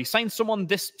a free. Sign someone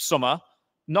this summer,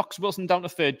 knocks Wilson down to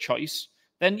third choice.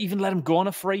 Then even let him go on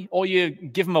a free, or you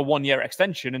give him a 1 year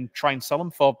extension and try and sell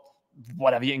him for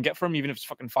whatever you can get from him, even if it's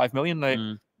fucking $5 million. Like,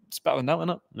 it's better than that, isn't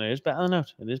it? It is better than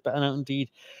that. It is better than that indeed.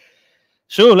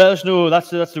 So let us know. That's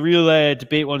the real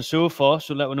debate one so far.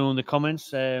 So let me know in the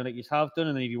comments like you have done,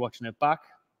 and then if you're watching it back,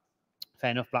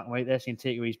 fair enough, black and white there, saying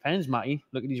take away his pens, Matty.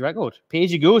 Look at his record. Pay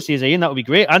as you go, says Ian. That would be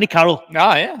great. Andy Carroll.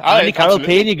 Andy Carroll,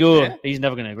 pay as you go. Yeah. He's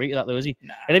never going to agree to that, though, is he?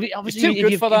 Nah. And obviously,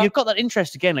 if you've got that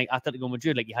interest again, like Atletico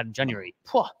Madrid, like you had in January,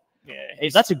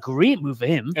 that's a great move for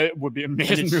him. It would be an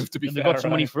amazing move to be fair. They've got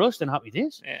some money for us, then happy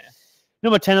days. Yeah.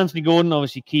 Number 10, Anthony Gordon,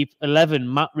 obviously keep.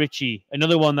 11, Matt Ritchie.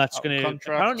 Another one that's going to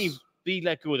apparently be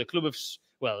let go. The club of,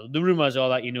 well, the rumours are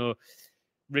that,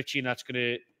 Ritchie, and it's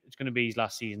going to be his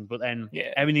last season. But then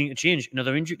everything could change.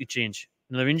 Another injury could change.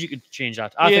 Another injury could change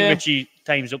that. I think Ritchie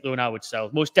time's up though, and I would sell.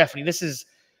 Most definitely. This is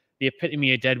the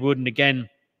epitome of Deadwood. And again,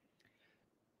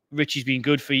 Ritchie's been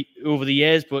good for over the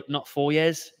years, but not 4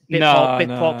 years. Bit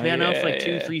part player now for like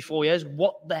 2, 3, 4 years.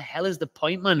 What the hell is the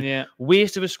point, man? Yeah.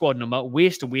 Waste of a squad number,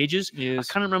 waste of wages. Yes.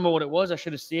 I can't remember what it was. I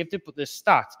should have saved it, but the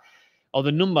stat or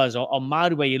the numbers are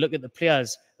mad where you look at the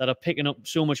players that are picking up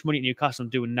so much money at Newcastle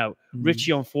and doing now.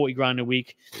 Ritchie on 40 grand a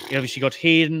week. You obviously got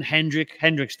Hayden,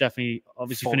 Hendrick's definitely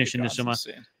obviously finishing this summer.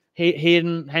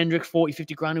 Hayden, Hendrick, 40,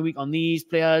 50 grand a week on these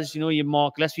players. Your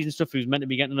Mark Gillespie's and stuff who's meant to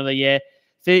be getting another year.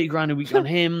 30 grand a week on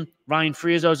him. Ryan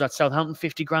Fraser's at Southampton,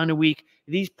 50 grand a week.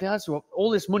 These players, all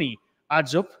this money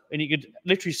adds up, and you could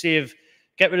literally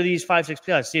get rid of these 5, 6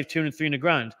 players, save 200, 300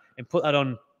 grand, and put that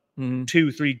on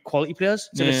 2, 3 quality players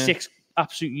instead of 6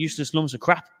 absolute useless lumps of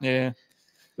crap. Yeah.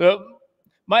 Well,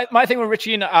 my thing with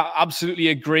Ritchie, and I absolutely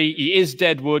agree. He is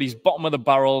Deadwood. He's bottom of the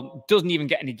barrel. Doesn't even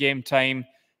get any game time.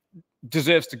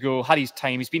 Deserves to go. Had his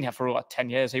time. He's been here for about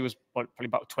 10 years. He was probably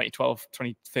about 2012,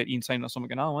 2013 signing or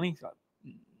something now, wasn't he?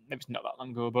 Maybe it's not that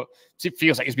long ago, but it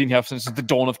feels like he's been here since the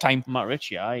dawn of time. Matt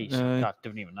Ritchie, he's not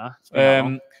doing even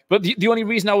that. But the only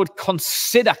reason I would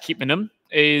consider keeping him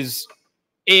is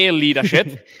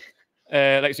leadership.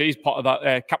 Like I say, he's part of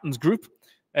that captain's group.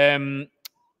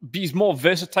 He's more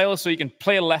versatile, so he can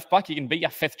play left back. He can be your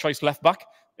 5th choice left back,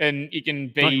 and he can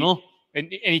be, and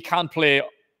he can play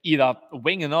either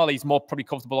wing and all. He's more probably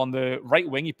comfortable on the right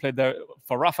wing. He played there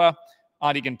for Rafa,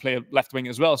 and he can play left wing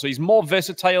as well. So he's more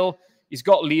versatile. He's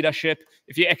got leadership.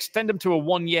 If you extend him to a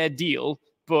 1 year deal,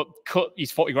 but cut his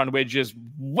 40 grand wages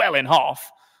well in half,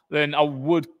 then I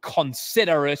would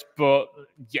consider it. But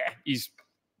yeah, he's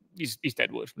he's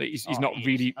Deadwood. Like, he's Oh, not he is.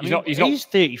 really. I mean, he's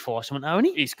 34 something now, isn't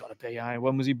he? He's got to be.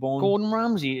 When was he born? Gordon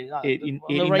Ramsay, 18,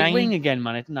 on the right 89? wing again,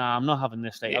 man. Nah, I'm not having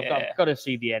this. Like, Yeah. I've got to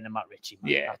see the end of Matt Ritchie,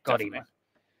 man. Yeah, I've got definitely. him, man.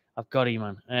 I've got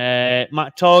him, man.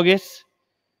 Matt Target,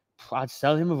 I'd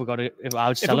sell him if I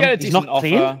would sell him. He's not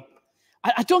playing.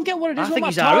 I don't get what it is. I think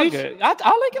with he's Matt alright. Target.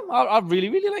 I like him. I really,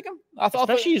 really like him. I thought,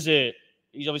 Especially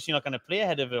he's obviously not going to play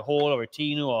ahead of a Hall or a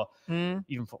Tino or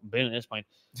even fucking Bale at this point.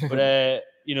 But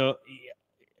you know,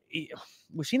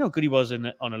 we've seen how good he was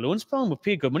on a loan spell. We've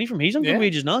paid good money from him. He's on good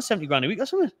wages now, 70 grand a week or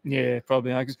something. Yeah,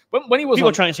 probably. Because when he was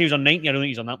people trying to say he was on 90, I don't think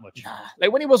he's on that much.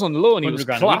 Like when he was on loan, he was 100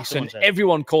 grand a week, class, and someone said.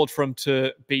 everyone called for him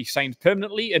to be signed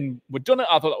permanently, and we'd done it.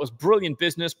 I thought that was brilliant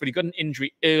business, but he got an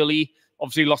injury early.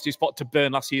 Obviously, lost his spot to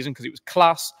Burn last season because he was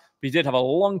class. But he did have a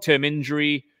long-term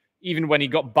injury. Even when he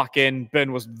got back in,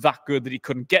 Burn was that good that he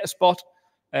couldn't get a spot.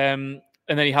 And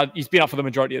then he's been out for the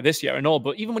majority of this year and all.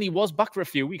 But even when he was back for a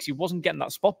few weeks, he wasn't getting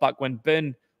that spot back when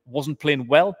Burn wasn't playing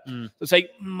well. So it's like,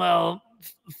 well,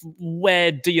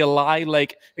 where do you lie?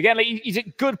 Like, again, like, he's a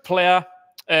good player.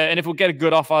 And if we get a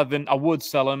good offer, then I would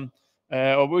sell him.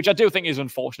 Which I do think is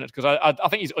unfortunate because I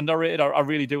think he's underrated. I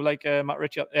really do like Matt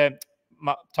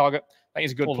Target. I think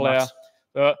he's a good player.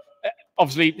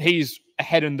 Obviously, he's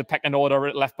ahead in the pecking order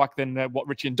at left back than what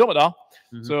Richie and Dummett are.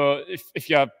 So if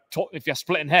you're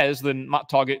splitting hairs, then Matt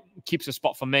Target keeps a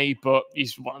spot for me. But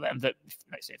he's one of them that,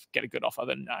 let's say, if you get a good offer,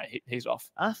 then he's off.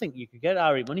 I think you could get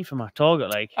alright money from Matt Target.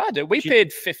 Like I do. We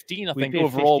paid 15, I think,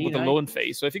 overall with the loan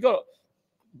fee. So if you got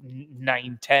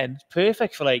 9, 10, it's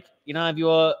perfect for if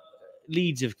your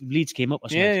Leeds came up or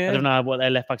something. I don't know what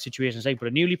their left back situation is like, but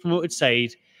a newly promoted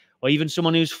side. Or even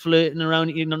someone who's flirting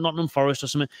around, Nottingham Forest or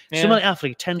something. Someone like that for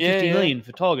like 10, 15 million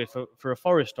for Target for a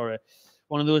Forest or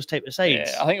one of those type of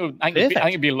sides. Yeah, I think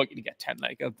it'd be lucky to get 10.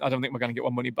 Like, I don't think we're going to get our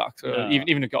money back. So even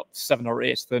if it got 7 or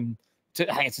 8, then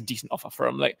I think it's a decent offer for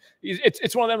him. Like,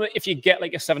 it's one of them. If you get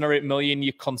like a 7 or 8 million,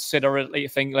 you consider it. Like, you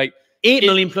think like 8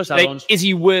 million plus add-ons. Is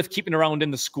he worth keeping around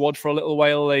in the squad for a little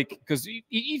while? Like, because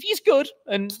he's good,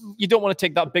 and you don't want to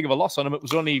take that big of a loss on him. It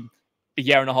was only a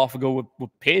year and a half ago we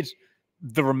paid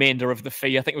the remainder of the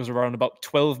fee. I think it was around about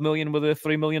 12 million with a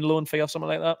 3 million loan fee or something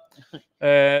like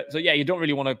that. So yeah, you don't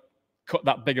really want to cut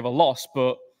that big of a loss,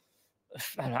 but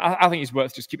I think he's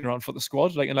worth just keeping around for the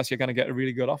squad, like unless you're going to get a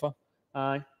really good offer.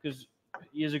 Because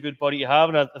he is a good body to have,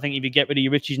 and I think if you get rid of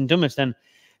your Richies and Dummets, then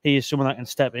he is someone that can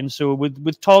step in. So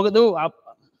with Target though,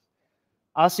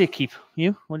 I'll say keep.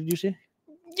 You? What did you say?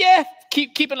 Yeah,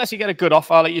 keep unless you get a good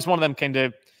offer. Like he's one of them kind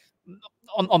of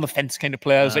on the fence kind of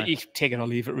players. Like you take it or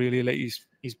leave it really. Like he's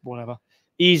whatever.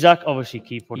 Isaac obviously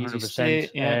keep 100%.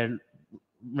 Yeah.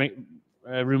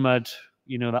 Rumored,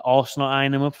 that Arsenal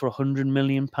eyeing him up for £100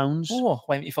 million. Oh,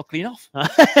 why don't you fuck clean off?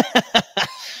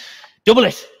 Double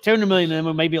it, 200 million, and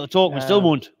we may be able to talk. We still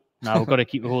won't. No, we've got to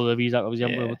keep a hold of Isaac.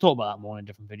 Obviously, we'll talk about that more in a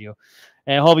different video.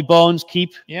 Harvey Barnes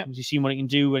keep. Yeah, you've seen what he can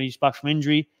do when he's back from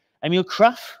injury. Emil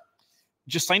Kraft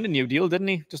just signed a new deal, didn't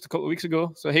he? Just a couple of weeks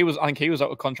ago. So I think he was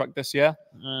out of contract this year.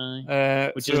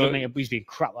 Which is looking like he's been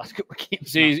crap last couple of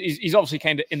games. So he's obviously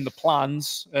kind of in the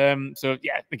plans. So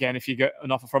yeah, again, if you get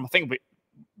an offer from, I think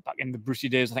back in the Brucey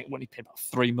days, I think when he paid about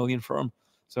 3 million for him.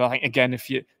 So I think again,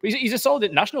 he's a solid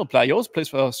international player. He always plays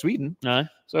for Sweden.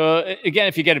 So again,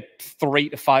 if you get a 3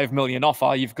 to 5 million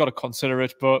offer, you've got to consider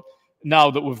it. But now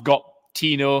that we've got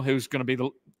Tino, who's going to be the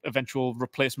eventual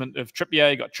replacement of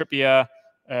Trippier, you got Trippier.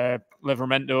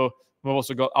 Livramento. We've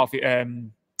also got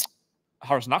Harrison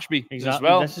Ashby as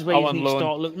well. This is where you need to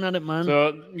start looking at it, man.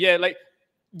 So yeah,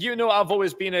 I've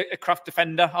always been a craft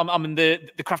defender. I'm in the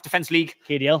craft defense league.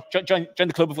 KDL. Join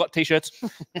the club. We've got t-shirts.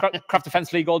 Craft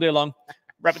defense league all day long.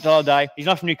 Rep it till I die. He's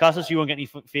not from Newcastle, so you won't get any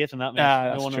faith in that,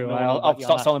 man. That's true. I'll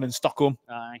start selling him in Stockholm.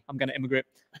 I'm going to immigrate.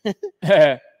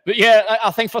 But yeah,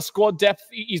 I think for squad depth,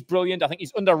 he's brilliant. I think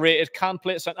he's underrated. Can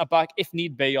play at centre back if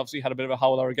need be. Obviously, had a bit of a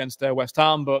howler against West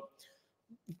Ham, but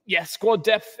yeah, squad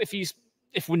depth.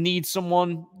 If we need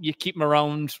someone, you keep him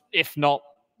around. If not,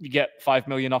 you get 5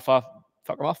 million offer.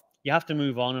 Fuck him off. You have to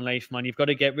move on in life, man. You've got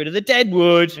to get rid of the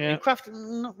Deadwood. Yeah. And Kraft,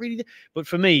 not really. But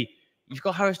for me, you've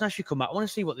got Harrison Ashby come back. I want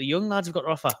to see what the young lads have got to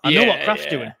offer. I know what Kraft's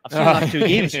doing. I've seen the last 2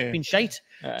 games. It's been shite.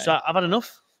 So I've had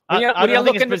enough. I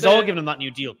think it's bizarre giving them that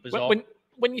new deal. Bizarre.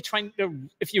 When you're trying to,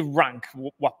 if you rank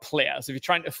what players, if you're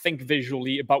trying to think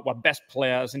visually about what best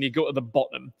players, and you go to the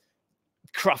bottom,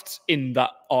 Kraft's in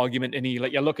that argument, and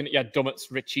you're looking at your Dummett's,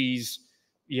 Richies,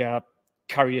 your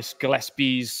Karius,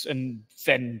 Gillespie's, and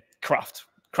then Kraft's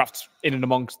in and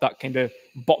amongst that kind of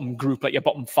bottom group, like your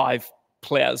bottom 5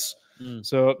 players.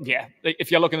 So yeah, if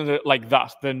you're looking at it like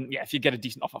that, then yeah, if you get a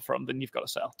decent offer from him, then you've got to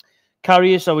sell.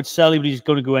 Karius, I would sell him, but he's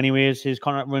going to go anyways. His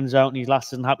contract runs out, and his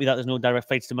last isn't happy that there's no direct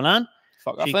flights to Milan.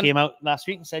 Fuck off She then. came out last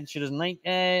week and said she doesn't like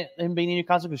him being in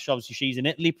Newcastle because obviously she's in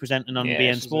Italy presenting on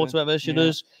BN Sports, whatever she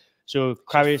does. So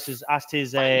Karius has asked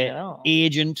his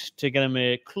agent to get him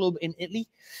a club in Italy.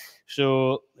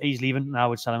 So he's leaving. I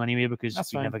would sell him anyway because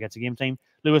he never gets a game time.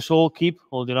 Lewis Hall keep,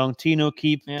 all day long. Tino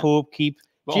keep, Pope keep.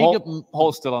 But Jacob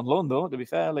Hall's still on loan though. To be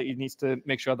fair, like he needs to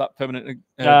make sure that permanent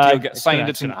deal gets signed.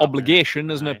 It's an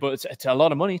obligation, isn't it? But it's a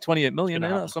lot of money, 28 million,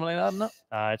 something like that, isn't it?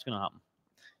 It's going to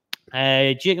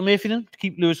happen. Jacob Murphy then.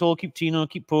 Keep Lewis Hall, keep Tino,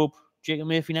 keep Pope. Jacob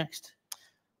Murphy next.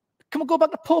 Can we go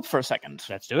back to Pope for a second?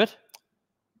 Let's do it.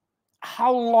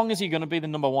 How long is he going to be the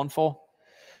number one for?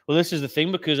 Well, this is the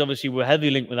thing because obviously we're heavily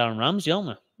linked with Aaron Ramsey,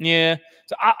 aren't we? Yeah.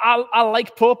 So I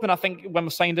like Pope, and I think when we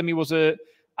signed him, he was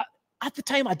at the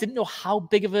time, I didn't know how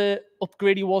big of a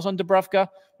upgrade he was on Dubravka,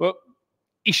 but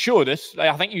he showed it. Like,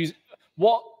 I think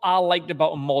what I liked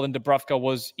about him more than Dubravka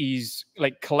was his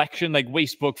like collection. Like we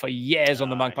spoke for years on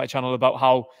the Magpie channel about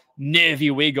how nervy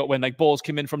we got when like balls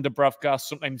came in from Dubravka.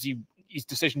 Sometimes his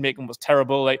decision making was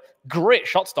terrible. Like great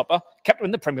shot stopper, kept him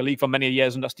in the Premier League for many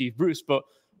years under Steve Bruce, but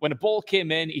when a ball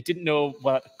came in, he didn't know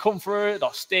whether to come for it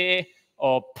or stay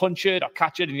or punch it or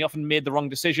catch it, and he often made the wrong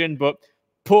decision. But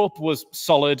Pope was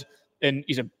solid. And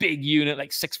he's a big unit, like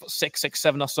 6'6",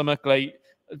 6'7" or something. Like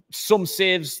some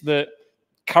saves that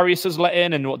Karius has let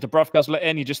in and what Dubravka's let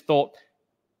in, you just thought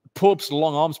Pope's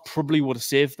long arms probably would have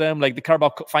saved them. Like the Carabao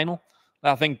Cup final,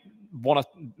 I think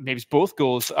maybe it's both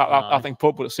goals. I think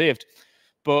Pope would have saved,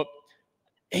 but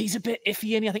he's a bit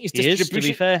iffy. And I think his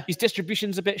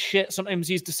distribution's a bit shit. Sometimes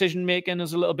his decision making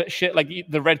is a little bit shit. Like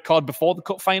the red card before the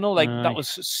cup final, like that was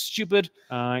stupid.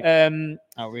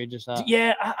 Outrageous. That.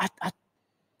 Yeah,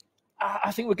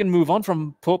 I think we can move on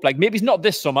from Pope. Like maybe it's not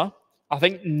this summer. I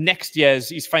think next year's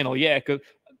his final year because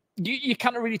you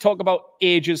can't really talk about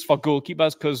ages for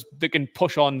goalkeepers because they can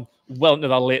push on well into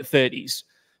their late 30s.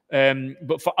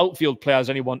 But for outfield players,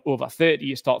 anyone over 30,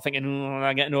 you start thinking,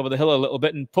 I'm getting over the hill a little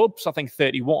bit. And Pope's, I think,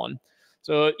 31.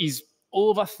 So he's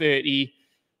over 30,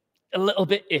 a little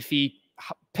bit iffy,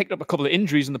 picked up a couple of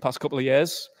injuries in the past couple of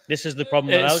years. This is the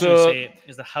problem that I was going to say,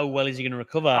 is how well is he going to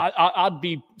recover? I'd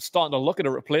be starting to look at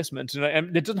a replacement.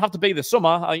 And it doesn't have to be this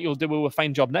summer. I think he'll do a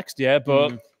fine job next year,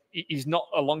 but he's not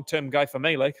a long-term guy for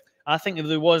me. Like I think if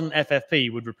there wasn't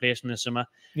FFP, would replace him this summer.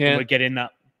 Yeah. We'd get in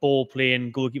that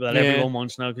ball-playing goalkeeper that everyone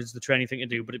wants now because it's the trendy thing to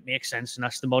do, but it makes sense, and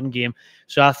that's the modern game.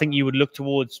 So I think you would look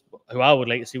towards who I would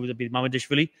like to see would be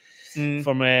Mamadishvili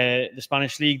from the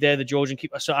Spanish league there, the Georgian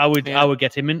keeper. So I would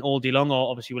get him in all day long, or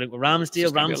obviously we'll link with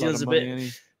Ramsdale. Ramsdale's a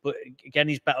bit... But again,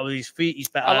 he's better with his feet. He's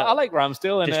better. I like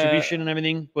Ramsdale and distribution and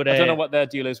everything. But I don't know what their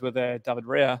deal is with David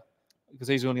Raya because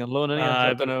he's only on loan.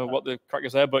 I don't know what the crack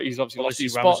is there, but he's obviously lost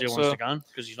his spot. Wants to go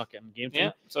because he's not getting game time.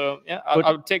 Yeah, so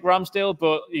I would take Ramsdale,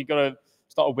 but you got to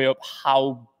start to weigh up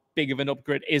how big of an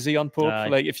upgrade is he on Pope.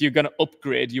 Like if you're going to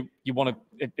upgrade, you want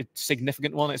a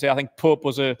significant one. I think Pope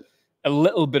was a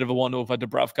little bit of a one over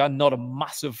Dubravka, not a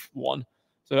massive one.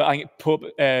 So I think Pope,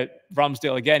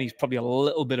 Ramsdale again, he's probably a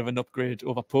little bit of an upgrade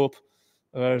over Pope.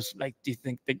 Whereas, like, do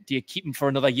you keep him for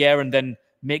another year and then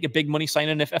make a big money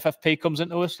signing if FFP comes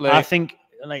into us? Like, I think,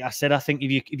 like I said,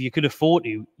 if you could afford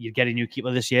to, you'd get a new keeper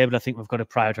this year. But I think we've got to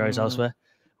prioritise elsewhere.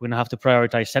 We're going to have to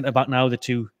prioritise centre back now. The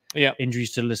two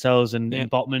injuries to Lascelles and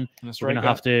Botman. We're going to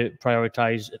have to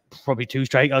prioritise probably two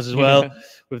strikers as well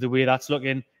with the way that's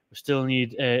looking. We still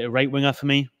need a right winger for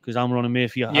me because Almiron and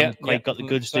Murphy haven't quite got the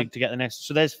goods to get the next.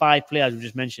 So there's 5 players we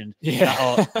just mentioned that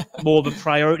are more of a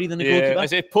priority than the goalkeeper. I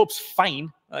say Pope's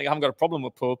fine. Like, I haven't got a problem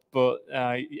with Pope, but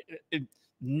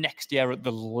next year at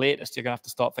the latest, you're going to have to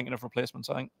start thinking of replacements,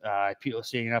 I think. People are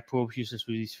saying that Pope's useless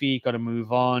with his feet, got to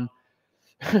move on.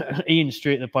 Ian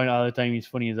straight to the point all the time. He's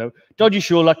funny as out. Dodgy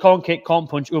shoulder, can't kick, can't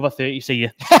punch, over 30, see you.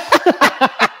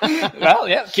 Well,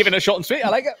 yeah, keeping it short and sweet. I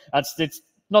like it. It's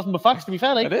nothing but facts, to be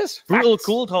fair. Like. It is. Brutal,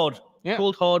 cold, hard. Yeah.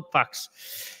 Cold, hard facts.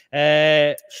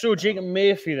 So Jacob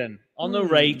Murphy then, on the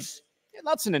right. Yeah,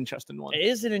 that's an interesting one. It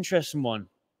is an interesting one.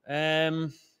 I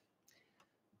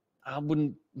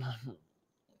wouldn't...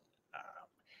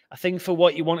 I think for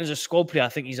what you want as a squad player, I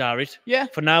think he's alright. Yeah.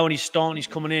 For now, when he's starting, he's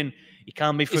coming in, he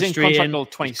can be frustrating. He's in contract till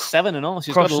 27 and all, so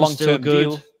he's got a long-term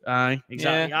deal. Aye,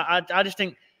 exactly. Yeah. I just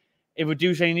think if we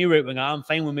do sign a new right winger, I'm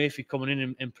fine with Murphy coming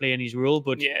in and playing his role,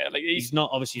 but like he's not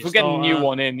obviously. If we're getting a new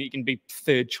one in, he can be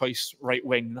third choice right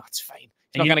wing. That's fine.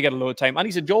 He's not going to get a load of time, and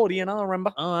he's a Geordie, and I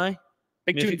remember. Oh, aye.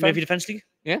 Big Murphy Defence League.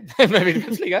 Yeah, Murphy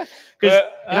Defence League. Because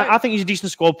I think he's a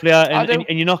decent squad player, and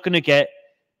you're not going to get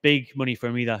big money for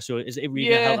him either. So is it really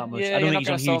going to help that much? I don't think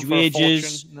he's on huge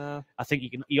wages. No. I think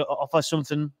you offer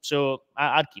something. So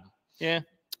I'd keep him.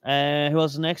 Yeah. Who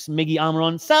else is next? Miggy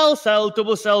Almiron. Sell,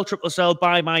 double sell, triple sell,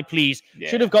 buy, please. Yeah.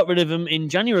 Should have got rid of him in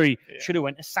January. Yeah. Should have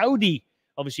went to Saudi.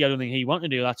 Obviously, I don't think he wanted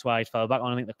to do. That's why he fell back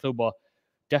on. I think the club were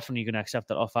definitely going to accept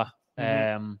that offer.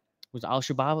 Was it Al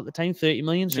Shabaab at the time, 30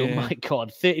 million? So, my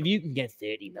God, if you can get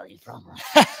 30 million from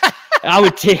him, I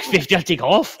would take 50. I'd take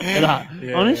off for that.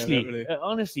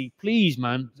 Honestly, please,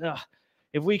 man.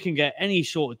 If we can get any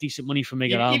sort of decent money from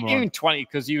Miguel Almiron. Even 20,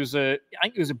 because he was, I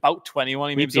think he was about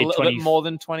 21. He was a little bit more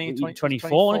than 20.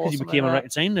 24, because he became a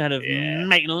record sign ahead of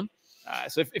Maitland.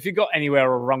 So if you got anywhere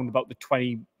around about the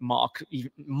 20 mark, even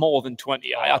more than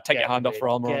 20, I'll take your hand off for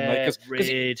Almiron.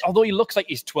 Because although he looks like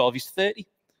he's 12, he's 30.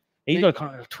 He's got a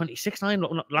contract of 26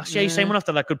 now. Last year, he signed one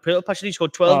after that good purple patch. He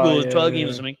scored 12 goals, 12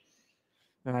 games or something.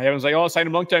 Everyone's like, oh, I signed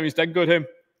him a long time. He's dead good, him.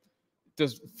 It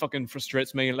does fucking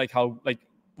frustrates me, like how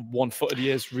one-footed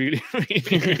he is. Really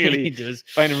He does.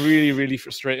 Find him really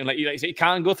frustrating. Like he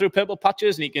can go through purple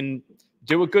patches and he can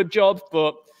do a good job,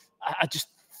 but I just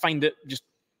find it just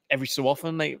every so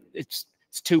often, like it's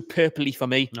too purpley for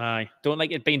me. Don't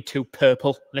like it being too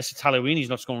purple. Unless it's Halloween, he's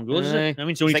not scoring goals, is it? I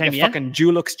mean, it's only like time a fucking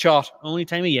Dulux chart. Only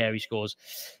time of year he scores.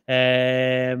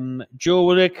 Joe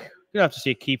Willock, you'll have to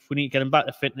say keep. We need to get him back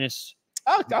to fitness.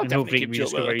 I'll definitely keep Joe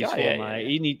Willock.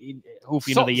 He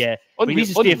hopefully another year. But he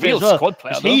needs to stay fit as well. Squad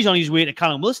player, he's on his way to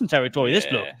Callum Wilson territory, this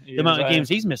bloke. The amount of games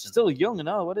he's missing. Still young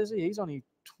now. What is he? He's only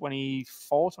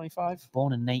 24, 25.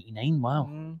 Born in 99.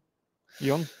 Wow.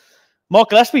 Young. Mark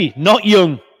Gillespie, not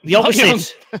young. The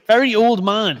opposite. Very old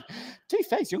man. To be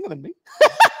fair, he's younger than me.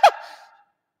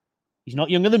 He's not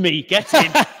younger than me. Get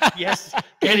in. Yes.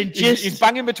 Get in. He's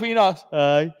banging between us.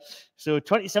 So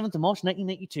 27th of March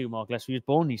 1992, Mark Gillespie was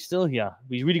born. He's still here.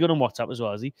 He's really good on WhatsApp as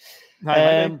well, is he?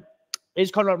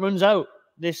 His contract runs out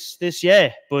this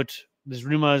year, but there's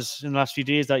rumours in the last few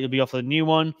days that you'll be offered a new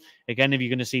one. Again, if you're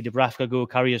going to see Dubravka go,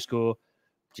 Karius go,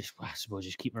 I suppose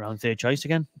just keep him around third choice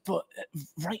again. But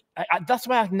that's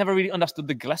why I never really understood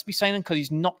the Gillespie signing, because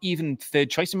he's not even third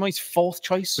choice anymore. He's fourth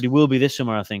choice. But he will be this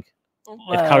summer, I think.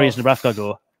 If Karius and Dubravka go,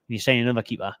 and you're saying another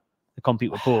keeper to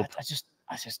compete with Pope.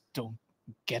 I just don't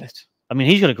get it. I mean,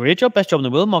 he's got a great job, best job in the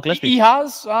world, Mark Gillespie. He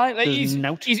has.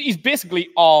 He's basically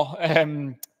our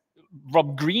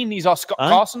Rob Green. He's our Scott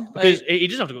Carson. Because he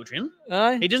doesn't have to go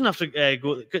training. He doesn't have to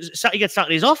go. Because he gets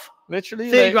Saturdays off. Literally.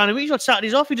 30 grand a week. He's got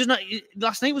Saturdays off. He doesn't.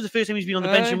 Last night was the first time he's been on the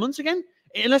bench in months again.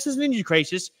 Unless there's an injury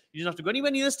crisis, he doesn't have to go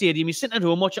anywhere near the stadium. He's sitting at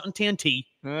home, watch it on TNT.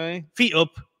 Feet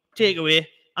up, take away.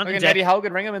 Like Eddie Howe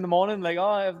could ring him in the morning, like,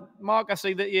 oh, Mark, I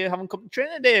see that you haven't come to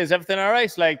training today. Is everything all right?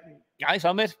 It's like, guys,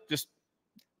 I'm it. Just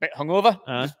a bit hungover.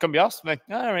 Just come be asked. Like,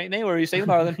 all right, no worries. See you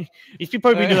tomorrow then. He's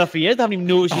probably been doing that for years. They haven't even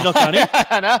noticed he's not coming in.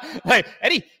 I know. Like,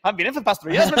 Eddie, I haven't been in for the past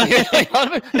 3 years.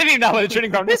 I don't even know where the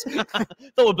training ground is.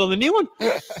 Thought we'd build a new one.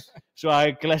 So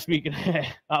Gillespie,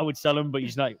 I would sell him, but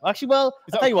he's not. Actually, well,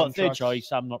 I'll tell you what, third choice,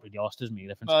 I'm not really asked. Doesn't make a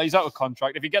difference. Well, he's out of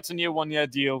contract. If he gets a new 1-year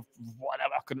deal,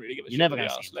 whatever, I couldn't really give a shit. You're never going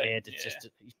to see him paid. It's just,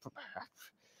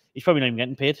 he's probably not even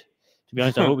getting paid. To be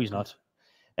honest, I hope he's not.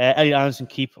 Elliot Anderson,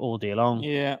 keep all day long.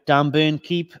 Yeah. Dan Burn,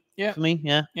 keep for me.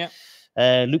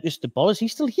 Yeah. Lucas De Boll, is he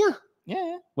still here?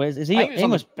 Yeah. Where's is he? He was on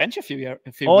the bench a few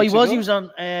weeks ago. He was. He was on.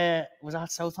 Was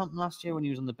that Southampton last year when he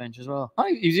was on the bench as well?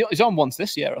 He's on once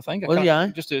this year, I think.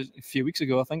 Just a few weeks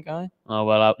ago, I think. Oh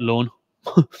well, loan.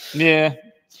 Yeah.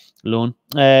 Loan.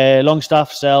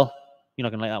 Longstaff, sell. You're not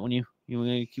gonna like that one, you? You want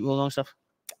to keep all Longstaff?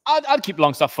 I'd keep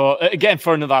Longstaff for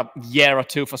another year or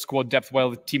two for squad depth while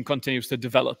the team continues to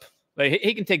develop. Like,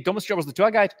 he can take Dummest job as the tour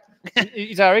guide.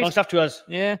 He's all right. Longstaff to us.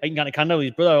 Yeah. He can get a candle with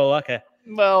his brother. Oh, okay.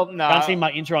 Well, no. Can't see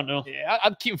Mike in Toronto. Yeah,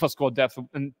 I'd keep him for squad depth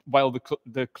and while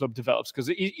the club develops, because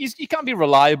he can't be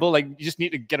reliable. Like, you just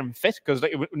need to get him fit, because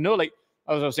as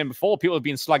I was saying before, people have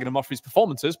been slagging him off for his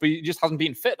performances, but he just hasn't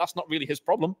been fit. That's not really his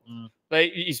problem.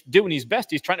 Like, he's doing his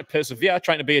best. He's trying to persevere,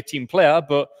 trying to be a team player,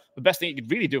 but the best thing he could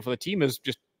really do for the team is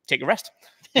just take a rest.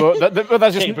 But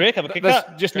that's just take a break, have a kick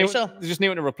out. Just need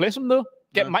to replace him, though.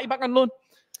 Get Mike back on loan.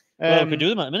 Well, we could do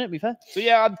them at a minute, to be fair. So,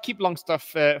 yeah, I'd keep Longstaff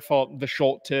for the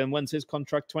short term. When's his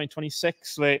contract?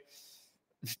 2026. Like,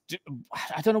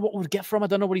 I don't know what we'd get from him. I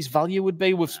don't know what his value would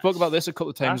be. We've spoke about this a couple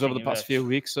of times over the past few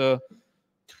weeks.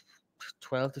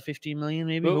 12 to 15 million,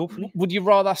 maybe, hopefully. Would you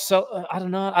rather sell? I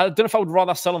don't know. I don't know if I would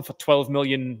rather sell him for 12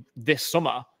 million this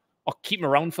summer, or keep him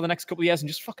around for the next couple of years and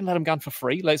just fucking let him go for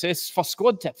free. Like, say, it's for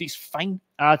squad depth, he's fine.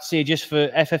 I'd say just for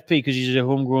FFP, because he's a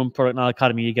homegrown product in our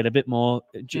academy, you get a bit more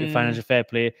financial fair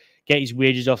play, get his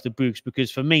wages off the books.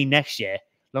 Because for me, next year,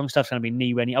 Longstaff's going to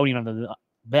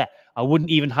be I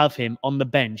wouldn't even have him on the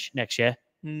bench next year,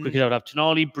 because I would have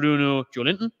Tonali, Bruno, Joe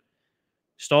Linton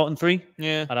starting 3.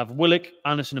 Yeah, I'd have Willock,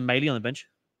 Anderson, and Maley on the bench.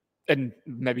 And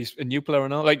maybe a new player or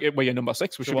not, like where you're number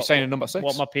 6. We should be saying a number 6.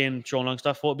 What am I paying Sean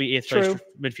Longstaff? What would be 8th choice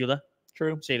midfielder?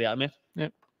 True. See you later, mate.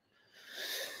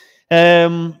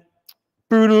 Yeah.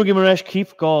 Bruno Guimaraes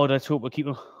keep. God, let's hope we keep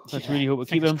him. Let's really hope we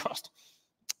keep him. Crossed.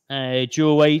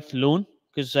 Joe White loan,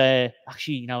 because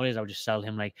actually nowadays I would just sell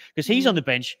him, like, because he's on the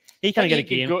bench. He can't get a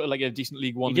game. Go to like a decent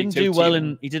League One. He didn't do well,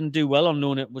 and he didn't do well on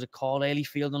loan. It was a Carlisle he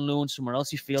failed on loan. Somewhere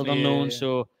else he failed on loan.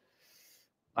 So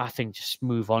I think just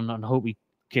move on and hope he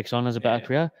kicks on as a better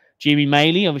career. Jamie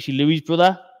Miley, obviously Louis'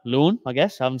 brother, loan. I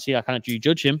guess I haven't seen. I can't really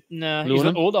judge him. No, he's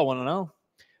an older one now.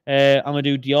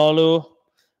 Amadou Diallo.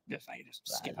 Just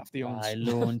skip off the owns.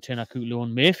 Loan, Tenaku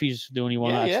loan. Murphy's the only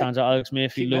one that stands out. Alex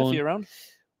Murphy loan. Murphy around.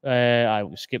 I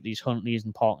will skip these Huntleys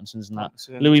and Parkinsons and that.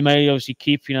 Louis May obviously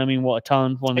keep. You know what I mean? What a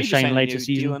talent! One of the shining lights of the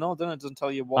season. Doesn't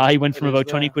tell you what. He went from about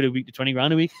 20 quid a week to 20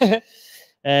 grand a week. Was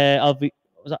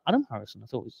that Adam Harrison? I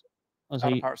thought it was.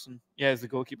 Adam Harrison. Yeah, he's the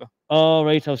goalkeeper. Oh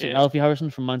right, I was thinking Alfie Harrison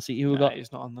from Man City. Who we got?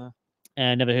 He's not on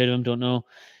there. Never heard of him. Don't know.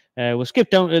 We'll skip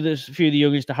down to a few of the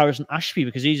youngins to Harrison Ashby,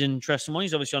 because he's an interesting one.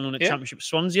 He's obviously on loan at Championship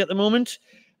Swansea at the moment.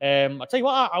 I'll tell you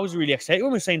what, I was really excited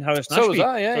when we were saying Harrison Ashby. So was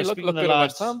I, yeah. I was speaking to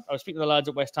the lads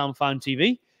at West Ham Fan TV,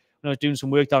 and I was doing some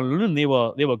work down in London. They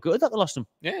were good that they lost him.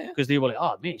 Yeah. Because they were like,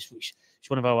 oh, mate, he's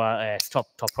one of our top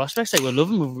prospects. Like, we love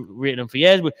him. We've rated him for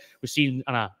years. We've seen,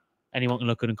 anyone can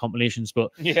look good in compilations,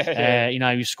 but you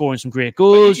know, he's scoring some great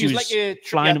goals. He was like a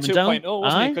flying them down,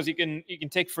 wasn't he? Because he can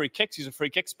take free kicks. He's a free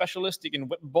kick specialist. He can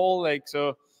whip the ball, like,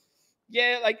 so.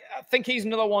 Yeah, like, I think he's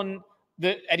another one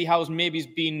that Eddie Howe's maybe's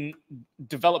been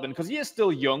developing, because he is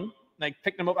still young. Like,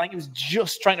 picked him up. I think he was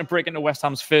just trying to break into West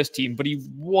Ham's first team, but he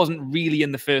wasn't really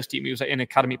in the first team. He was like an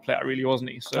academy player, really, wasn't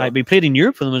he? So he played in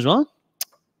Europe for them as well.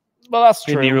 Well, that's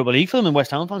true. In the Europa League for them in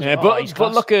West Ham fans. Yeah,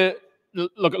 but look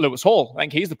at Lewis Hall. I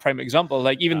think he's the prime example.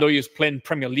 Like, even though he was playing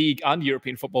Premier League and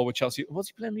European football with Chelsea, was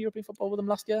he playing European football with them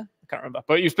last year? I can't remember.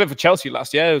 But he was playing for Chelsea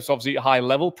last year. It was obviously a high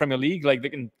level Premier League. Like,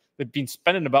 they've been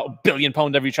spending about £1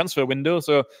 billion every transfer window.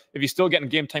 So if he's still getting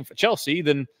game time for Chelsea,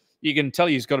 then you can tell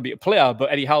he's got to be a player.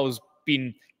 But Eddie Howe's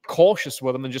been cautious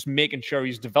with him and just making sure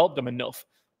he's developed him enough.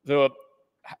 So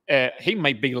he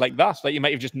might be like that. Like, he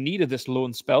might have just needed this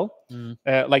loan spell,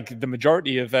 like the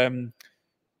majority of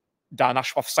Dan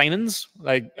Ashworth signings,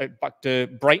 like back to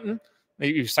Brighton.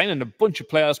 He was signing a bunch of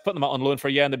players, putting them out on loan for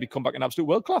a year, and they'd become back in absolute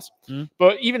world class.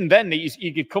 But even then,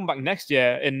 he could come back next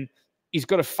year, and he's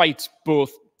got to fight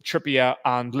both Trippier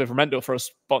and Livramento for a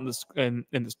spot in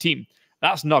this team.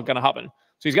 That's not going to happen.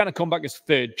 So he's going to come back as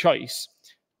third choice,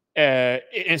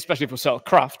 especially if we sell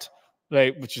Kraft,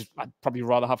 like, which is, I'd probably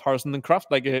rather have Harrison than Kraft,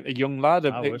 like a young lad,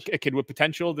 a kid with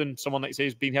potential, than someone like, say,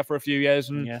 who's been here for a few years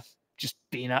and just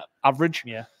being average.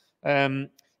 Yeah.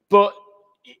 But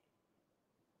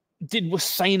did we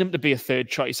sign him to be a third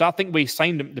choice? I think we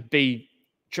signed him to be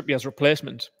Trippier's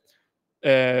replacement.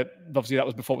 Obviously, that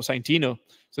was before we signed Tino.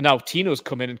 So now Tino's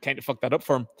come in and kind of fucked that up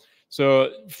for him.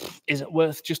 So is it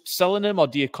worth just selling him, or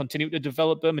do you continue to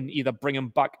develop him and either bring him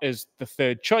back as the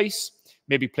third choice,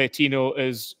 maybe play Tino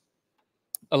as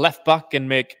a left back and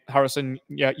make Harrison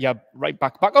right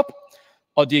back up?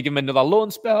 Or do you give him another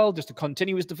loan spell just to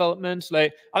continue his development?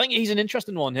 Like, I think he's an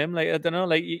interesting one, him. Like, I don't know,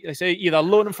 like I say, either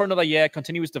loan him for another year,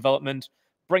 continue his development,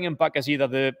 bring him back as either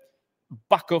the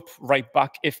backup right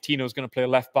back if Tino's going to play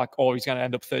left back, or he's going to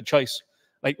end up third choice.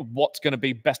 Like, what's going to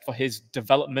be best for his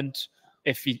development?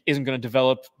 If he isn't going to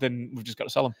develop, then we've just got to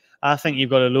sell him. I think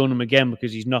you've got to loan him again,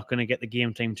 because he's not going to get the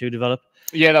game time to develop.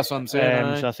 Yeah, that's what I'm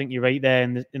saying. So I think you're right there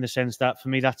in the sense that, for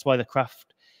me, that's why the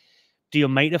Kraft deal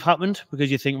might have happened,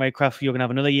 because you think, right, Kraft, you're going to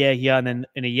have another year here, and then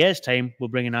in a year's time, we'll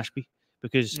bring in Ashby,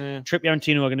 because Trippier and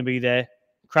Tino are going to be there.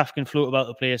 Kraft can float about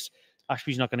the place.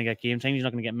 Ashby's not going to get game time. He's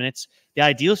not going to get minutes. The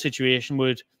ideal situation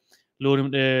would load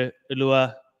him to a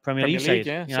lower Premier League side.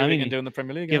 Yeah, you know what I mean? Can do in the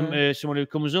Premier League. Give him to someone who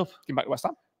comes up. Give him back to West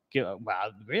Ham.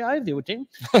 Well, great, I do would think.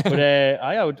 But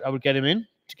I would get him in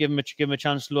to give him a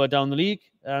chance to lower down the league,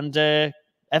 and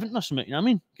Everton or something. You know what I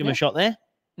mean? Give him a shot there.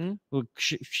 Well,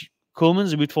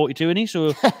 Coleman's about 42, isn't he?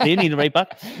 So they need a right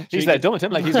back. He's there done with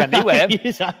him, like he's went anywhere.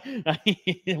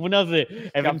 One of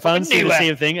the Everton fans say the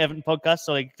same thing. Everton podcasts,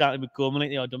 so like starting with Coleman, like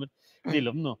they are done it. They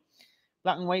love him though.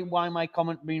 Black and white, why my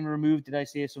comment being removed? Did I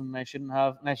say something I shouldn't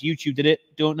have? Unless YouTube did it.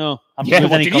 Don't know. What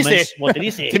did he say? What did he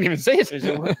say? Didn't even say it.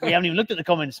 We haven't even looked at the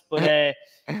comments. But I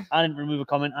didn't remove a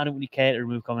comment. I don't really care to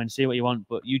remove comments. Say what you want.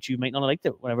 But YouTube might not have liked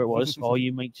it, whatever it was. Or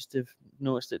you might just have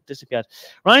noticed it disappeared.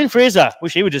 Ryan Fraser.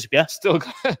 Wish he would disappear. Still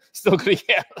got a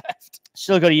year left.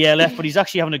 Still got a year left, but he's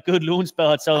actually having a good loan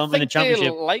spell at Southampton in the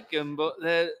Championship. They like him, but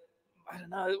I don't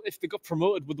know if they got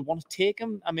promoted, would they want to take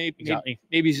him? I mean,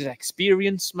 maybe his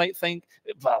experience might think.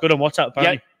 Well, good on WhatsApp,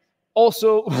 apparently. Yeah.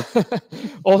 Also,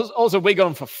 we got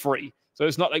him for free, so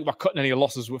it's not like we're cutting any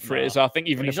losses with Fraser. So I think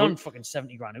even if he's on fucking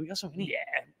 70 grand a week or something. Yeah,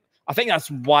 I think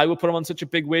that's why we put him on such a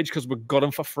big wage, because we got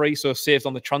him for free, so saved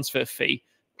on the transfer fee.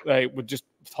 like would just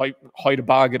hide a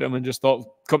bag at him and just thought,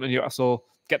 come to Newcastle,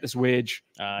 get this wage,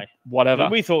 whatever.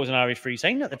 We thought it was an Irish free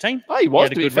sign at the time. He was.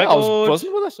 To be fair, I was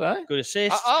buzzing with it. Good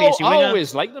assist. I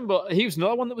always liked him, but he was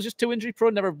another one that was just too injury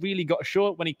prone. Never really got a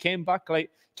show when he came back. Like,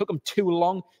 took him too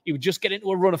long. He would just get into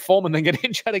a run of form and then get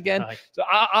injured again. So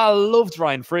I loved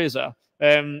Ryan Fraser.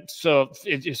 So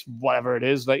it's just whatever it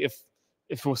is. Like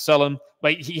if we're selling,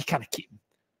 like you can't keep him.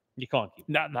 You can't keep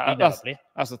him. No,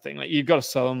 that's the thing. Like you've got to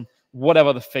sell him,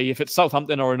 whatever the fee. If it's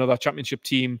Southampton or another championship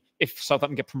team, if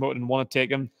Southampton get promoted and want to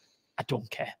take him, I don't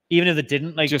care. Even if they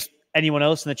didn't, like just anyone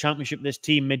else in the championship, this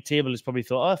team mid-table has probably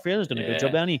thought, Fraser's done a good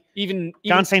job, hasn't he? Even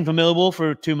can't sign for Millwall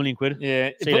for £2 million.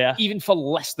 Yeah, but even for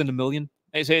less than $1 million.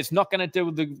 It's not going to do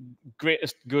the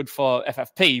greatest good for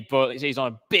FFP, but he's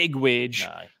on a big wage,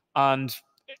 and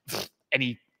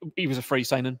he was a free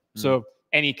signing. So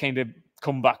any kind of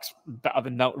comeback's better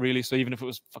than that, really. So even if it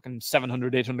was fucking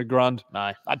 700, 800 grand,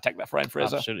 I'd take that for Ryan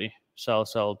Fraser. Absolutely. Sell,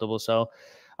 double sell.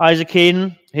 Isaac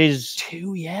Hayden, his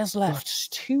 2 years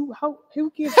left. Who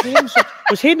gave him?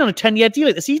 Was Hayden on a 10-year deal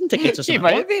like the season tickets or something? He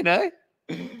might have been,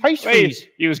 Price freeze.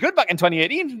 He was good back in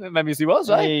 2018. Maybe he was,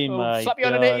 right? Slap you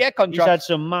on an 8-year contract. He's had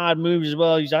some mad moves as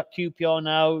well. He's at QPR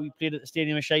now. He played at the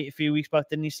Stadium of Shite a few weeks back,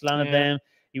 didn't he? Slanted them.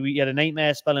 He had a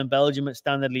nightmare spell in Belgium at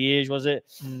Standard Liège, was it?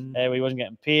 Where he wasn't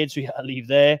getting paid, so he had to leave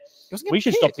there. We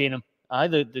should stop paying him.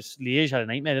 This Liège had a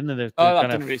nightmare, didn't they? They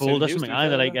kind of fooled or something.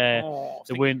 Either like they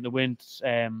weren't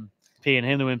paying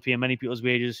him. They weren't paying many people's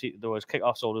wages. There was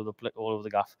kick-offs all over the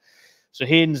gaff. So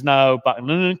Hayden's now back in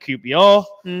London, QPR.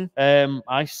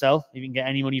 I sell. You can get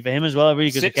any money for him as well.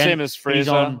 Really good. Same as Fraser. He's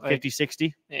on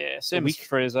 50-60. Yeah, same as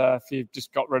Fraser. If you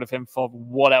just got rid of him for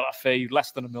whatever fee,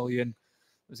 less than $1 million.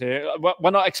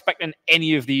 We're not expecting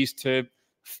any of these to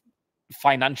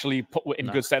financially put in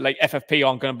good state. Like FFP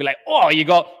aren't going to be like, you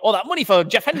got all that money for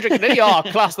Jeff Hendrick, did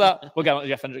you? Class that. We'll get on to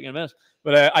Jeff Hendrick in a minute.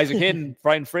 But Isaac Hayden,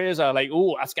 Brian Fraser, like,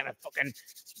 that's going to fucking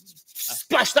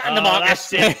splash that in the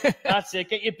market. That's it.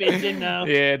 Get your bids in now.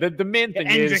 Yeah, the main thing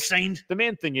is signed. The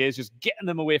main thing is just getting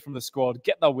them away from the squad,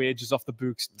 get their wages off the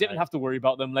books. Didn't have to worry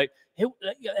about them. Like who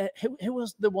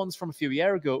was the ones from a few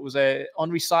years ago? It was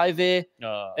Henri Saivet,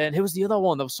 and who was the other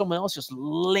one? There was someone else just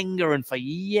lingering for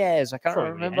years. I can't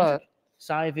remember.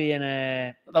 Saivet and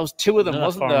there was two of them,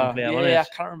 wasn't there? I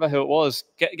can't remember who it was.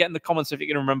 Get in the comments if you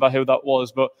can remember who that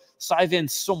was. But Saivet and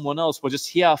someone else were just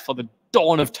here for the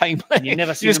dawn of time. You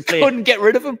never see him play. Couldn't get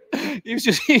rid of him. He's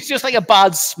just like a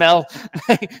bad smell.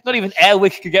 Not even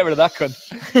Airwick could get rid of that cunt.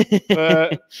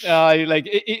 But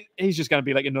he's just going to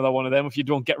be like another one of them. If you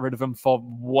don't get rid of him for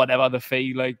whatever the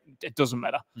fee, like it doesn't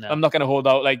matter. No. I'm not going to hold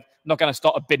out. Like I'm not going to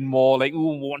start a bidding more. Like we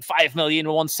want 5 million,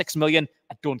 we want 6 million.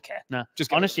 I don't care. No,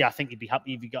 just honestly, I think you'd be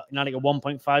happy if you got like a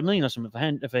 1.5 million or something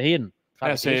for Hayden.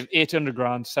 I say 800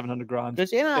 grand, 700 grand.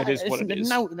 It is what it is.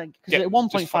 Now, like,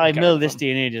 1.5 mil this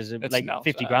day and age is like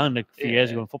 50 grand a few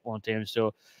years ago in football terms.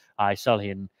 So I sell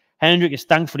Hayden. Hendrick is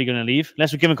thankfully going to leave,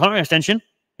 unless we give him a contract extension.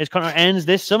 His contract ends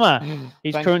this summer.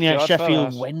 He's currently at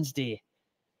Sheffield Wednesday,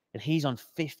 and he's on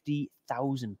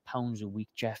 £50,000 a week.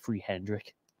 Jeffrey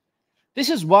Hendrick. This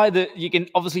is why you can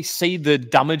obviously see the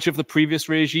damage of the previous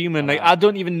regime, and I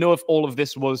don't even know if all of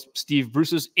this was Steve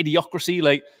Bruce's idiocracy.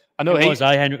 Like I know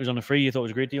Hendrick was on a free. You thought it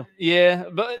was a great deal. Yeah,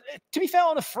 but to be fair,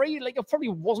 on a free, like it probably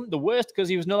wasn't the worst because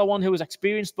he was another one who was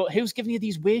experienced. But who's giving you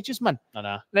these wages, man? I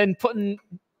know. Then putting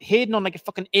Hayden on like a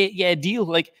fucking 8-year deal.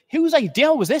 Like whose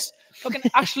idea was this? Fucking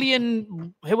Ashley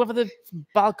and whoever the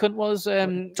bad cunt was.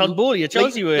 Todd Bowley at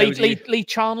Chelsea. Lee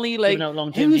Charnley. Like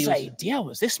whose idea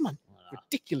was this, man?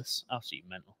 Ridiculous. Absolutely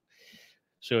mental.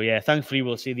 So yeah, thankfully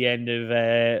we'll see the end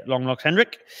of Long Locks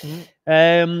Hendrick.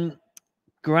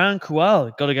 Grant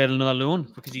Kowal got to get another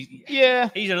loan because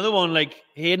he's another one like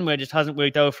Hayden where it just hasn't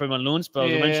worked out for him on loan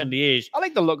spells. I mentioned the age. I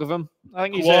like the look of him. I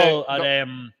think he's got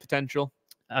potential.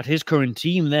 At his current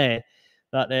team there,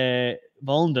 that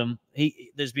Volendam,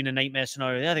 there's been a nightmare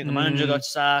scenario there. I think the manager got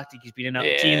sacked. He's been in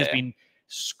that team. There's been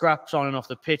scraps on and off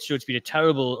the pitch, so it's been a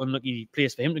terrible, unlucky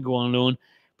place for him to go on loan.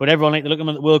 But everyone liked to look at him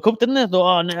at the World Cup, didn't they?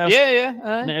 Thought,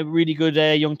 a really good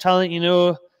young talent, you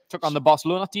know. Took on the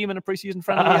Barcelona team in a preseason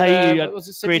friendly.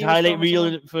 Great highlight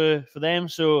reel for them.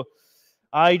 So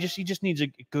he just needs a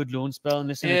good loan spell,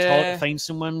 and it's hard to find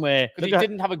someone where he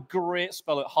didn't have a great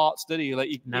spell at Hearts, did he? Like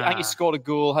I think he scored a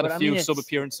goal, had a few sub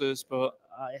appearances, but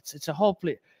it's a whole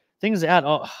play. Things like that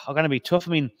are going to be tough.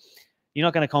 I mean, you're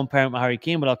not going to compare him to Harry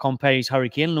Kane, but I'll compare his Harry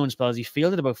Kane loan spells. He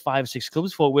fielded about 5 or 6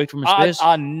 clubs before it worked from his Spurs.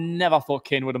 I never thought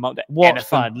Kane would amount to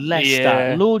Watford,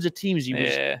 Leicester, loads of teams.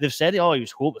 They've said, he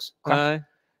was hopeless.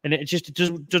 And it just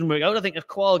doesn't work out. I think if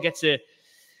Kowal gets a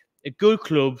good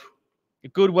club, a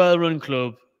good, well-run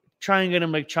club, try and get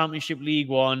him like Championship League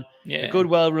One, a good,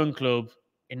 well-run club,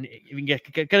 and if you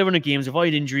can get a run of games,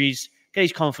 avoid injuries, get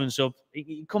his confidence up,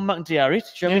 he come back into the right. Do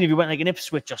you know what I mean? If he went like an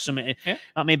Ipswich or something,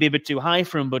 that may be a bit too high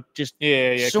for him, but just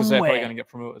because they're probably going to get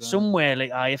promoted. Somewhere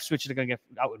like Ipswich are going to get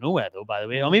out of nowhere though, by the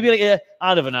way, or maybe like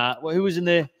out of an art. Who was in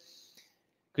the?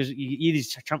 Because these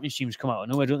Champions teams come out of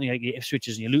nowhere, don't they? Like your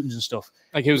Ipswiches and your Lutons and stuff.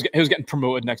 Like who's getting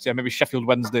promoted next year? Maybe Sheffield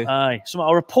Wednesday. Aye,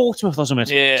 or a Portsmouth or something.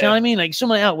 Yeah. Do you know what I mean? Like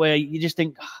something like that where you just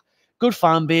think, good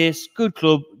fan base, good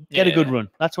club, get a good run.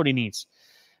 That's what he needs.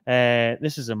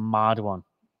 This is a mad one.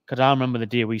 Because I remember the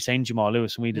day we signed Jamal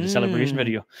Lewis and we did a celebration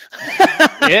video.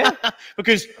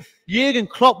 Because Jurgen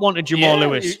Klopp wanted Jamal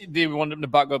Lewis. They wanted him to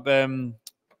back up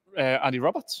Andy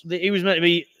Roberts. He was meant to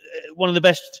be one of the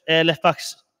best left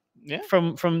backs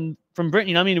from Britain.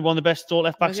 You know what I mean? One of the best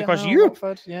left backs across Europe.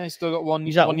 Watford. Yeah, he's still got one.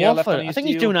 He's at one year left Watford. on his I think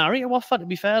deal. he's doing alright at Watford, to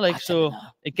be fair. Like so,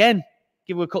 again,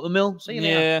 give him a couple of mil. See you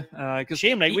later. Because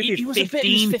shame, like he was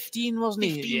 15, wasn't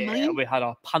he? 15 yeah, million? we had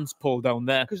our pants pulled down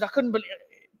there Because I couldn't believe.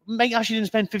 Mike actually didn't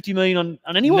spend 50 million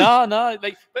on anyone. No,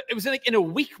 like, but it was like in a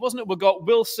week, wasn't it? We got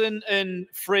Wilson and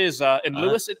Fraser and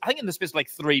Lewis. I think in the space of like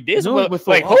 3 days. No, we're we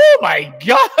thought, like, oh my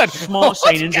god, smart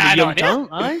signings of the young talent.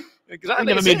 Aye, exactly.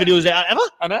 We never made videos there ever.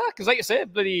 I know, because like you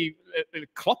said, bloody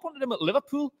Klopp wanted him at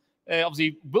Liverpool.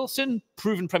 Obviously, Wilson,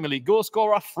 proven Premier League goal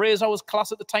scorer. Fraser was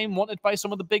class at the time, wanted by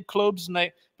some of the big clubs, and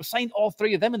they signed all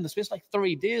 3 of them in the space of like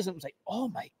 3 days. And it was like, oh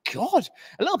my god,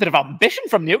 a little bit of ambition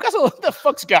from Newcastle. What the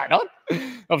fuck's going on?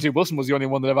 Obviously, Wilson was the only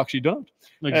one that have actually done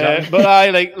it. Exactly. But I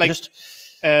like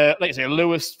I say,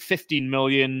 Lewis, 15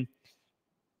 million.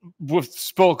 We've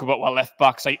spoke about left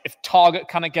backs. Like if Target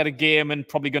cannot get a game and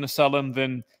probably going to sell him,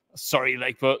 then sorry,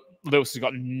 but Lewis has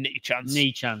got no chance. No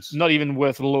chance. Not even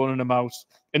worth loaning him out.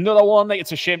 Another one,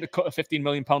 it's a shame to cut a £15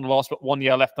 million loss, but 1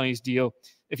 year left on his deal.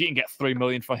 If you can get $3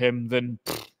 million for him, then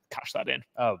cash that in.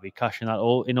 I'll be cashing that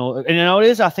all. And you know what it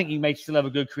is? I think he may still have a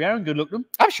good career and good luck to him.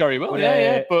 I'm sure he will.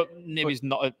 But maybe he's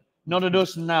not. Not at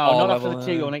us now. Not after the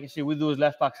two. Like you say, with those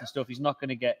left backs and stuff, he's not going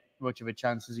to get much of a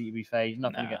chance, is he? To be fair, he's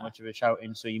not going to get much of a shout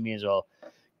in. So you may as well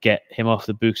get him off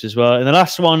the books as well. And the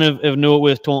last one of note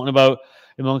worth talking about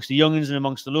amongst the youngins and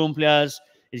amongst the loan players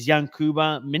is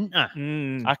Yankuba Minta.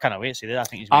 I can't wait to see that. I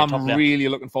think he's going to be a top player. Really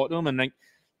looking forward to him. And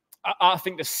I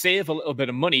think to save a little bit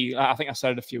of money, I think I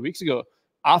said it a few weeks ago,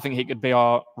 I think he could be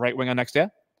our right winger next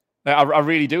year. I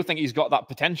really do think he's got that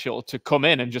potential to come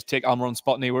in and just take Almiron's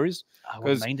spot, no worries. I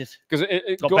wouldn't mind it. Because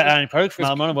it got better than Perk from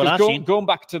Almiron, what I've seen. Going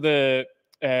back to the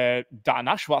Dan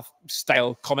Ashworth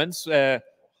style comments,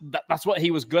 that's what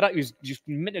he was good at. He was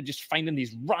just finding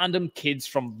these random kids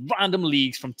from random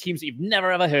leagues, from teams that you've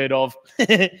never ever heard of,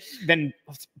 then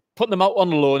putting them out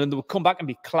on loan, and they will come back and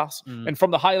be class. And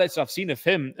from the highlights I've seen of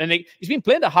him, and he's been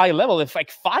playing at a high level. If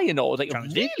like Feyenoord, like a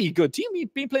really good team, he's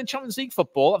been playing Champions League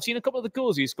football. I've seen a couple of the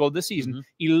goals he scored this season.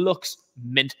 He looks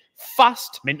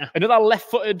fast. Another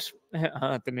left-footed.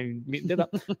 I didn't even mean to do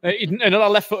that. Another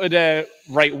left-footed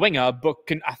right winger, but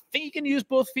I think he can use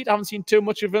both feet. I haven't seen too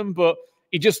much of him, but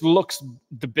he just looks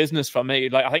the business for me.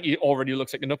 Like I think he already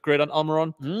looks like an upgrade on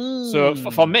Almiron. So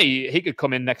for me, he could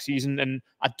come in next season, and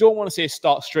I don't want to say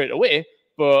start straight away,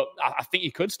 but I think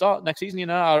he could start next season. You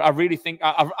know, I really think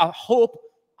I hope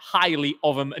highly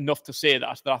of him enough to say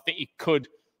that I think he could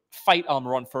fight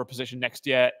Almiron for a position next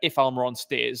year if Almiron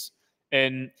stays.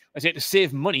 And I say to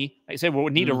save money, like I said,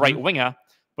 we need a right winger,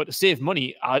 but to save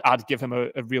money, I'd give him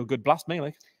a real good blast, me.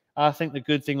 Like I think the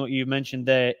good thing what you mentioned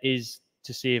there is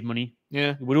to save money.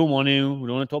 Yeah, we don't want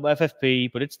to talk about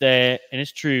FFP, but it's there and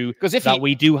it's true because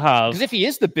we do have. Because if he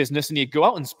is the business and you go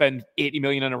out and spend 80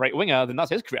 million on a right winger, then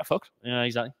that's his career fucked. Yeah,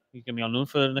 exactly. He's gonna be on loan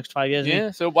for the next 5 years.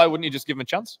 Yeah, so why wouldn't you just give him a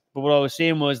chance? But what I was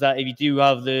saying was that if you do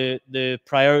have the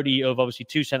priority of obviously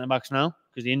 2 centre backs now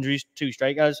because the injuries, 2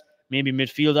 strikers, maybe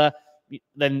midfielder,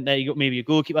 then there you go, maybe a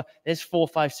goalkeeper. There's 4,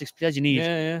 5, 6 players you need.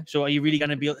 Yeah. So are you really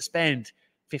going to be able to spend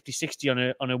 50, 60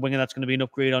 on a winger that's going to be an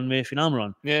upgrade on Murphy and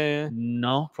Almiron? Yeah.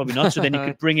 No, probably not. So then you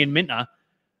could bring in Minter,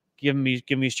 give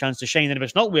him his chance to shine. And if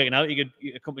it's not working out, you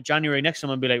could come to January next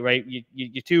summer and be like, right,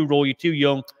 you're too raw, you're too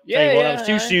young. That was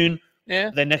too soon. Yeah.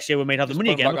 Then next year we might have the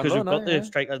money again because we've got the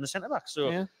strikers and the centre back.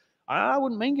 So I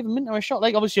wouldn't mind giving Minter a shot.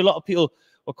 Like obviously a lot of people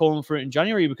were calling for it in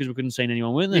January because we couldn't sign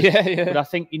anyone, weren't they? Yeah. But I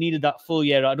think he needed that full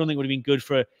year. I don't think it would have been good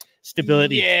for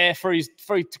stability. Yeah, for him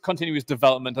to continue his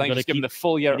development. I think just give him the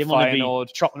full year at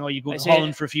Feyenoord. Chopping, or you go to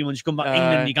Holland for a few months, you come back to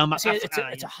England, you come back.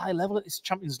 It's a high level. It's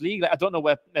Champions League. Like, I don't know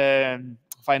where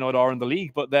Feyenoord are in the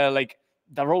league, but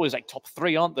they're always like top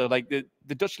 3, aren't they? Like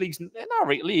the Dutch league's an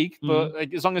alright league, but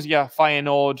like, as long as you're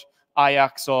Feyenoord,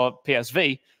 Ajax, or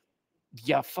PSV,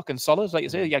 yeah, fucking solid. Like you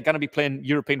say, you're going to be playing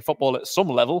European football at some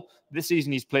level. This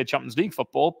season, he's played Champions League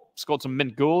football, scored some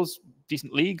mint goals,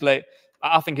 decent league. Like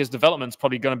I think his development's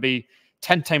probably going to be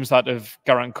 10 times that of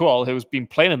Garant Cole, who's been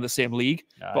playing in the same league,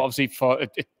 Aye. but obviously for a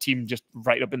team just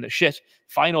right up in the shit.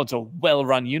 Feyenoord's a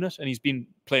well-run unit, and he's been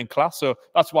playing class, so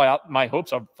that's why my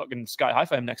hopes are fucking sky high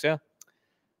for him next year.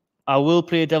 I will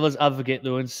play devil's advocate,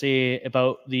 though, and say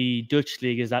about the Dutch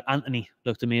league is that Anthony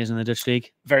looked amazing in the Dutch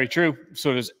league. Very true.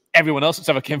 So does everyone else that's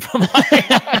ever came from.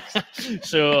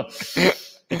 So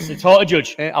it's hard to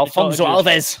judge. Alfonso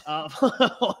Alves.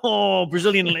 Oh,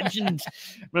 Brazilian legend.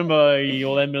 Remember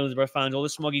all them Middlesbrough fans, all the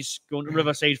smuggies going to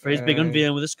Riverside for his big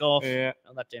unveiling with a scarf. Yeah.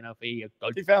 And that turned out for you.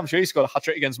 To be fair, I'm sure he scored a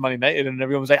hat-trick against Man United, and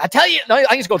everyone was like, I tell you, no, I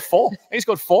think he scored 4. I think he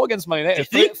scored 4 against Man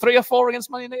United. Three or 4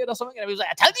 against Man United or something. And he was like,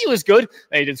 I tell you he was good.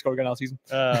 No, he didn't score again all season.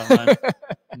 Oh, man.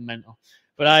 Mental.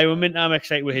 But I'm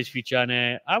excited with his future,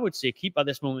 and I would say keep at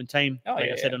this moment in time.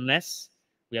 I said, unless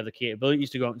we have the capabilities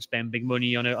to go out and spend big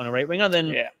money on a right winger,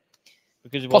 then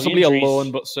because of possibly a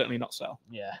loan, but certainly not sell.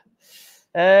 Yeah.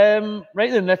 Right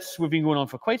then, we've been going on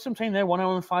for quite some time there, 1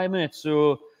 hour and 5 minutes.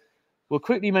 So we'll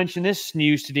quickly mention this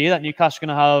news today that Newcastle are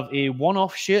going to have a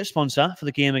one-off shirt sponsor for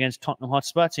the game against Tottenham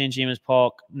Hotspur at St James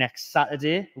Park next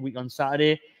Saturday, a week on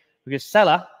Saturday, because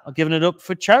Seller are giving it up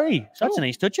for charity. So that's a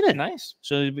nice touch, isn't it? Nice.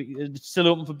 So it's still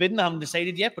open for bidding. I haven't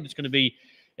decided yet, but it's going to be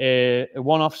a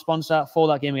one-off sponsor for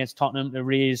that game against Tottenham to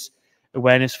raise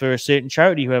awareness for a certain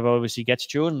charity, whoever obviously gets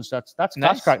chosen. So that's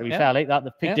crack, to be fair. I like that.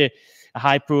 They've picked a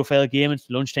high-profile game. It's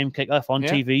lunchtime kickoff on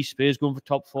TV. Spurs going for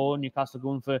top 4, Newcastle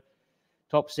going for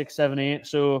top 6, 7, 8.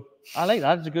 So I like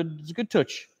that. It's a good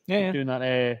touch. Doing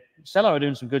that. Seller are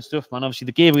doing some good stuff, man. Obviously,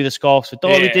 they gave away the scarves for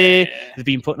Derby Day. They've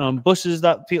been putting on buses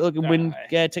that people can win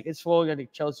tickets for.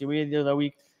 Like Chelsea away the other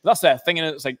week. That's their thing, and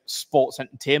it's like sports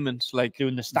entertainment, like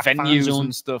doing the staff venues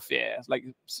and stuff. Yeah, it's like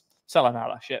selling all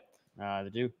that shit. They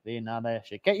do. They know that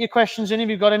shit. Get your questions in if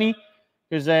you've got any,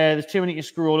 because there's too many to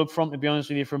scroll up from, to be honest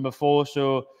with you, from before.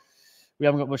 So we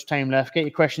haven't got much time left. Get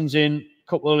your questions in. A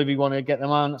couple if you want to get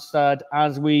them answered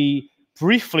as we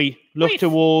briefly look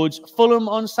towards Fulham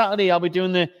on Saturday. I'll be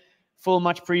doing the full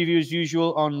match preview as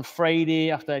usual on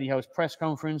Friday after Eddie Howe's press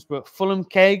conference. But Fulham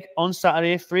Keg on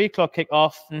Saturday, 3 o'clock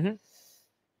kickoff.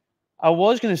 I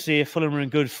was going to say Fulham are in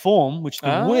good form, which they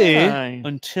were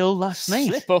until last night.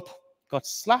 Slip up. Got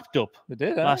slapped up. They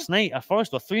did, last night.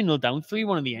 Forest got 3-0 down,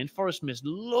 3-1 in the end. Forest missed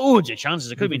loads of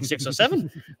chances. It could have been 6 or 7.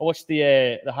 I watched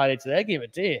the highlights of their game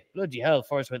today. Bloody hell.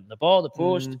 Forest went in the bar, the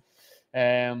post.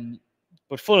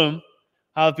 But Fulham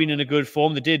have been in a good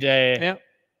form. They did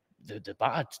the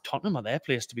bad Tottenham at their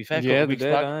place, to be fair. Yeah, they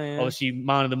did. Obviously,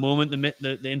 man of the moment,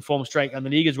 the informed striker in the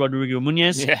league is Rodrigo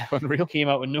Muñoz. Yeah, unreal. Came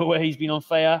out of nowhere. He's been on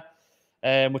fire.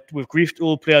 We've griefed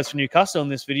old players from Newcastle in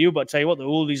this video, but I tell you what, the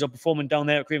oldies are performing down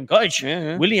there at Craven Cottage.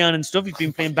 Willian and stuff, he's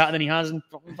been playing better than he has in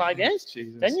 5 years.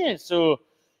 10 years. So,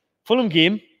 Fulham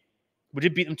game, we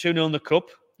did beat them 2-0 in the Cup.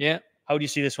 Yeah. How do you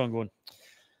see this one going?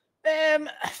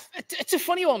 It's a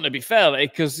funny one, to be fair,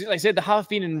 because like I said, they have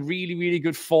been in really, really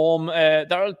good form.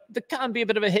 There can be a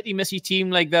bit of a hitty-missy team,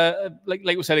 like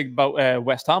we said about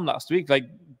West Ham last week. Like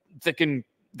they can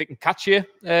catch you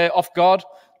off guard,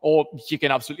 or you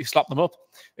can absolutely slap them up.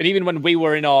 And even when we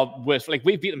were in our worst, like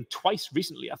we beat them twice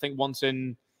recently. I think once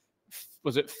in,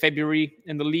 was it February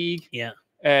in the league? Yeah.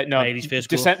 No,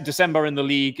 December in the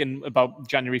league, and about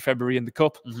January, February in the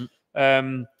Cup.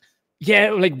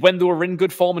 Yeah, like when they were in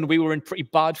good form and we were in pretty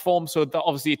bad form. So they're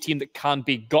obviously a team that can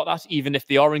be got at, even if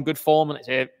they are in good form. And I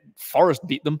say Forest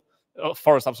beat them.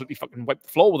 Forest absolutely fucking wiped the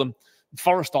floor with them.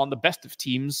 Forest aren't the best of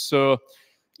teams. So,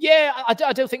 yeah, I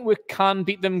do think we can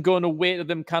beat them. Going away to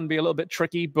them can be a little bit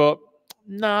tricky. But,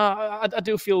 nah, I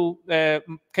do feel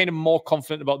kind of more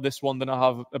confident about this one than I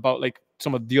have about, like,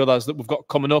 some of the others that we've got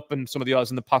coming up and some of the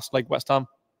others in the past, like West Ham.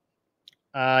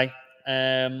 Aye.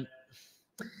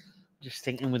 Just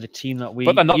thinking with the team that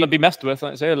but they're not going to be messed with,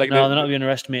 like I say. Like no, they're not being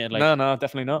underestimated. Like, no,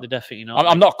 definitely not. They're definitely not.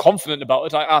 I'm not confident about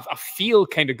it. I feel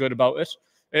kind of good about it.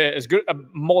 It's good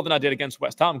more than I did against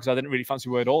West Ham, because I didn't really fancy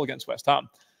we at all against West Ham.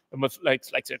 And with like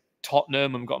say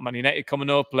Tottenham, and we've got Man United coming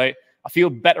up. Like I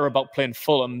feel better about playing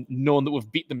Fulham, knowing that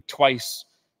we've beat them twice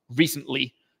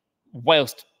recently,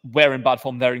 whilst we're in bad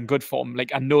form, they're in good form.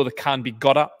 Like I know they can be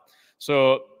got at.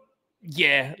 So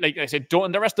yeah, like I said, don't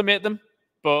underestimate them.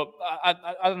 But I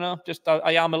don't know. Just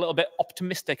I am a little bit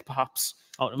optimistic, perhaps.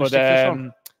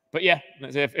 But yeah,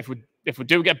 if we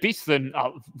do get beat, then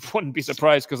I wouldn't be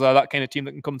surprised, because they're that kind of team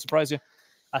that can come and surprise you.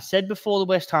 I said before the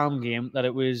West Ham game that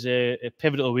it was a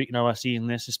pivotal week in our season,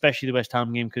 this, especially the West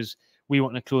Ham game, because we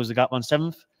want to close the gap on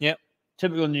 7th. Yeah.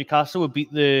 Typical Newcastle would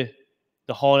beat the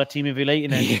harder team, if you like,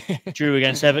 and then drew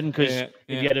against Everton, because if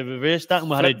you had to reverse that, and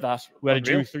we had a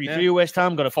drew 3-3 West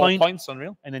Ham, got a 4 point. Points,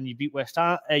 unreal. And then you beat West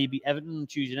Ham, you beat Everton on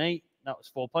Tuesday night, that was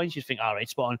 4 points. You think, all right,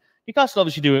 spot on. Newcastle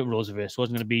obviously do it rules reverse. It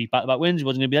wasn't going to be back-to-back wins. It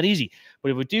wasn't going to be that easy.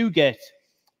 But if we do get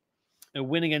a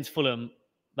win against Fulham,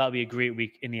 that'll be a great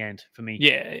week in the end for me.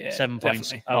 Yeah. 7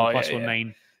 points definitely. out of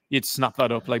 +1-9. You'd snap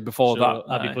that up like before that.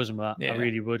 I'd be buzzing with that. Yeah. I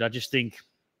really would. I think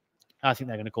they're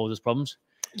going to cause us problems.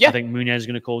 Yeah. I think Munez is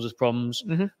going to cause us problems.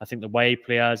 I think the way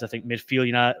players, I think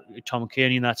midfield, Tom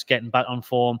Kearney, that's getting back on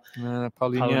form.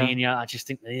 Paulinho, I just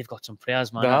think they've got some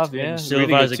players, man. They have, yeah.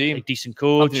 Silva's really a decent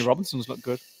coach. Anthony Robinson's looked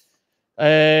good.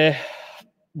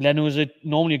 Leno was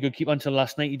normally a good keeper until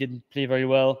last night. He didn't play very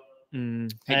well. He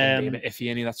can be a bit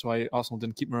iffy, and that's why Arsenal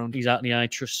didn't keep him around. Exactly,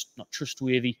 not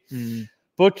trustworthy.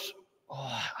 But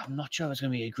I'm not sure it's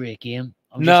going to be a great game.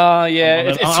 I'm a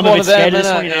bit scared of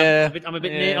this one. I'm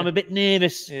a bit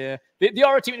nervous. Yeah, they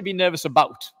are a team to be nervous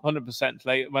about, 100%.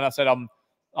 Like when I said I'm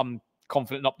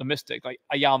confident and optimistic, like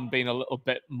I am being a little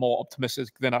bit more optimistic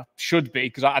than I should be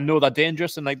because I know they're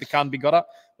dangerous and like they can be got at.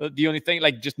 But the only thing,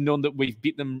 like just knowing that we've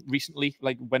beat them recently,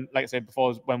 like I said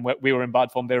before, when we were in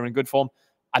bad form, they were in good form.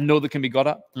 I know they can be got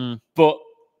at, but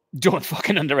don't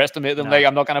fucking underestimate them. Like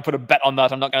I'm not going to put a bet on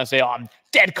that. I'm not going to say, I'm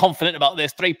dead confident about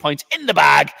this. 3 points in the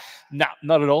bag. Nah,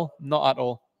 not at all. Not at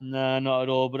all. No, not at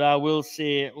all. But I will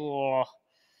say, I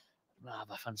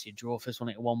fancy a draw for this one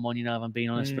at 1-1, if I'm being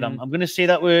honest. But I'm going to say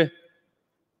that we're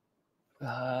 2-1.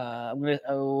 I'll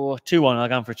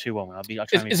go for a 2-1. I'll try and be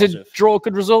positive. Is a draw a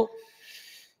good result?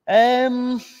 I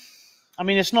mean,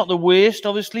 it's not the worst,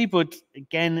 obviously, but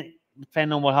again,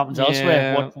 depending on what happens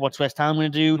elsewhere, what's West Ham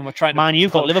going to do? Man,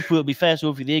 you've got Liverpool, to be fair, so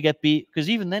hopefully they get beat. Because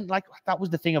even then, like, that was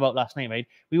the thing about last night, right?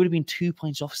 We would have been 2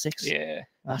 points off 6. Yeah.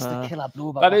 That's the killer blow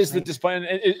about that. Is the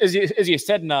disappointment. As you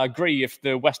said, and I agree, if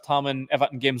the West Ham and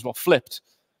Everton games were flipped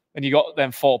and you got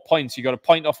them 4 points, you got a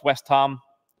point off West Ham,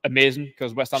 amazing,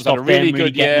 because West Ham's had a really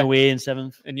good year. Away in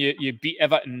 7th. And you beat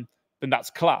Everton, then that's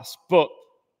class. But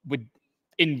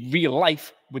in real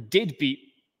life, we did beat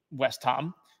West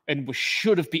Ham, and we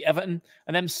should have beat Everton,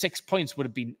 and them 6 points would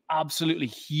have been absolutely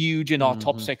huge in our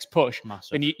top 6 push.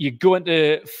 Massive. And you go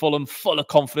into Fulham full of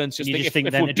confidence, just think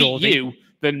if we beat you,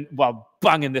 then we're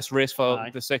banging this race for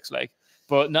the 6 leg.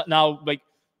 But now, like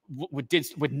we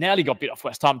nearly got beat off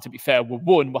West Ham. To be fair, we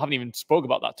won. We haven't even spoke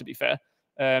about that. To be fair,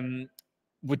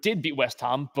 we did beat West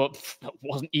Ham, but it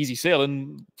wasn't easy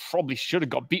sailing. Probably should have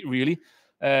got beat really.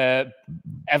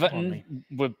 Everton,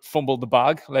 we fumbled the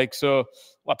bag. So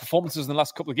our performances in the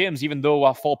last couple of games, even though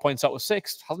our 4 points out of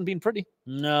 6, hasn't been pretty.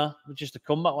 No, just a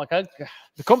comeback.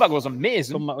 The comeback was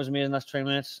amazing. Last 20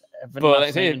 minutes.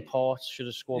 Everton Ports should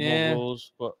have scored more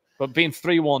goals. But being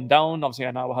 3-1 down, obviously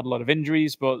I know we had a lot of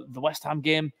injuries, but the West Ham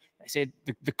game, I said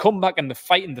the comeback and the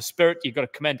fight and the spirit, you've got to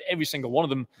commend every single one of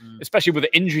them, especially with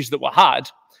the injuries that we had.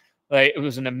 Like, it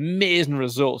was an amazing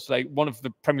result. Like, one of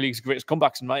the Premier League's greatest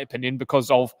comebacks, in my opinion,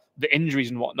 because of the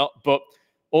injuries and whatnot. But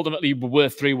ultimately, we were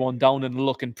 3-1 down and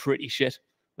looking pretty shit.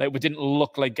 Like, we didn't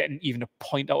look like getting even a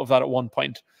point out of that at one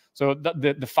point. So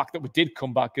the fact that we did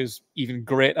come back is even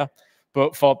greater.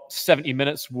 But for 70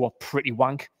 minutes, we were pretty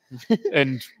wank.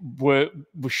 And we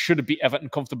should have beat Everton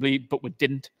comfortably, but we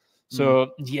didn't.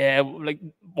 So,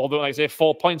 although I say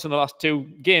 4 points in the last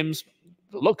 2 games,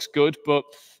 looks good, but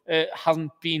it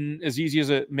hasn't been as easy as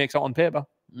it makes out on paper.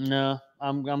 No,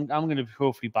 I'm going to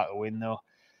hopefully back a win, though.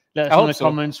 Let us know in the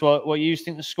comments what you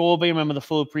think the score will be. Remember, the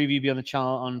full preview will be on the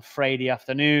channel on Friday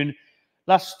afternoon.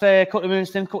 Last couple of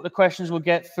minutes, then, couple of questions we'll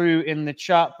get through in the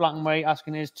chat. Black and White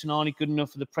asking, is Tonali good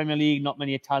enough for the Premier League? Not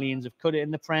many Italians have cut it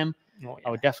in the Prem. Oh, yeah.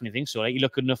 I would definitely think so. Like, he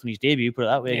looked good enough in his debut, put it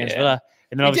that way, against Villa.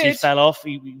 And then obviously he fell off.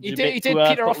 He did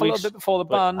peter off a little bit before the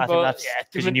ban, but I think that's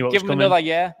because he knew what was coming. Give him another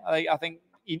year. I think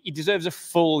he deserves a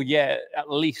full year at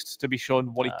least to be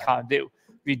shown what he can do.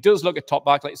 He does look at top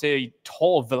back, like say he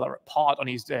tore Villa apart on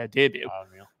his debut.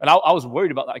 And I was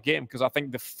worried about that game because I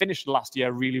think they finished last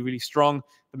year really, really strong.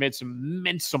 They made some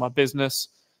midsummer business.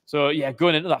 So yeah,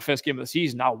 going into that first game of the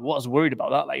season, I was worried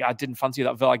about that. Like, I didn't fancy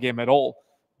that Villa game at all.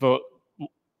 But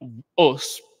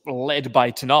us, led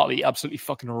by Tonali, absolutely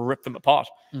fucking ripped them apart.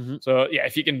 So yeah,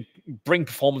 if you can bring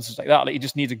performances like that, like, he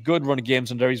just needs a good run of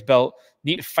games under his belt.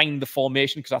 Need to find the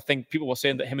formation, because I think people were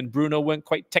saying that him and Bruno weren't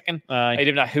quite ticking. I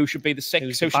didn't know who should be the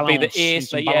 6, who should be the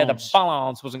 8. Like, yeah, the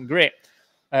balance wasn't great.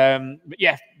 But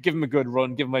yeah, give him a good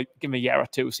run, give him a year or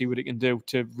two, see what he can do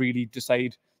to really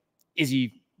decide, is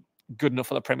he good enough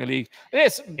for the Premier League?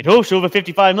 It hopes over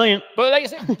 55 million. But like I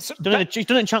said, he's done it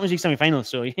in Champions League semi-finals.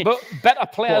 So but better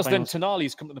players than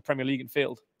Tonali's come to the Premier League and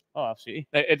failed. Oh, absolutely.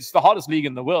 It's the hardest league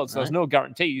in the world, so there's no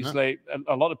guarantees. Like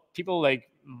a lot of people, like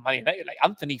Man United, like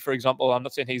Anthony, for example. I'm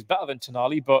not saying he's better than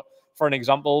Tonali, but for an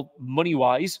example,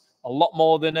 money-wise, a lot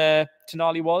more than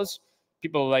Tonali was.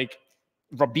 People like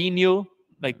Robinho,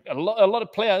 like a lot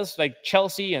of players like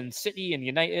Chelsea and City and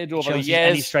United over Chelsea's the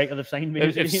years. Any striker they've signed,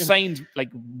 Have signed like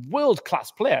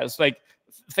world-class players. Like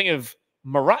think of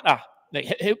Morata.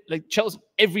 Like Chelsea,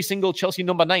 every single Chelsea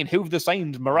number 9 who've they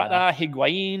signed? Morata,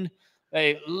 Higuain,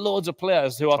 loads of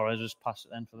players who are Torres just passed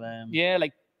it then for them. Yeah,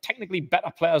 like technically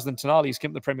better players than Tonali's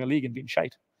came to the Premier League and been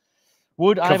shite.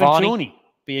 Would Ivan Toney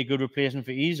be a good replacement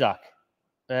for Isak?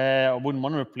 I wouldn't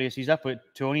want to replace Isak, but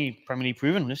Toney, Premier League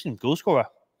proven, listen, goal scorer.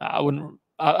 I wouldn't.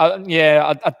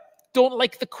 I don't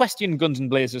like the question, Guns and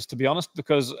Blazers, to be honest,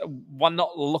 because we're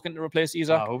not looking to replace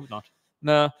Isak. I hope not.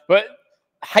 No, but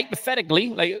hypothetically,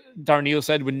 like Darren Neal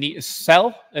said, we need to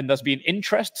sell, and there's been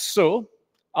interest. So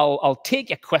I'll take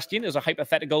your question as a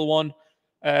hypothetical one.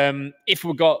 If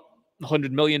we got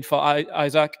 100 million for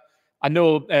Isak, I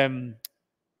know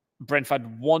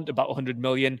Brentford want about 100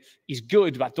 million. He's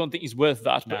good, but I don't think he's worth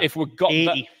that. But if we got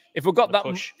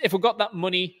that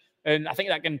money, and I think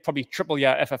that can probably triple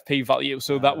your FFP value,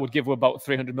 so that would give you about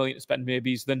 300 million to spend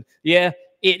maybes. Then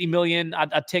 80 million,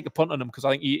 I'd take a punt on him because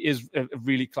I think he is a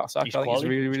really class actor. I think he's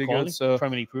really, really good. So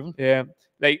Premier League proven.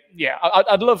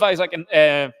 I'd love Isak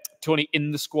and Toney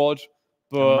in the squad.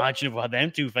 But imagine if we had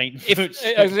them two fighting.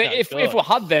 If we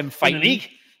had them fighting,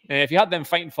 if you had them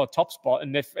fighting for a top spot,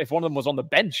 and if one of them was on the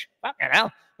bench, fucking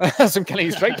hell, some kind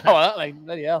of strike power. That, like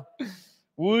bloody hell.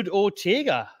 Would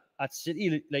Ortega at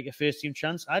City like a first team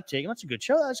chance? I'd take him. That's a good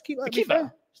shot. Let's keep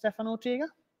that. Stefan Ortega.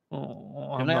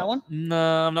 That one?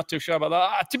 No, I'm not too sure about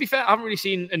that. To be fair, I haven't really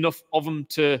seen enough of him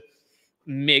to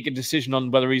make a decision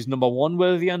on whether he's number 1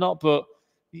 worthy or not. But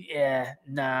yeah,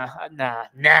 nah.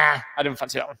 I didn't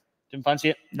fancy that one. Didn't fancy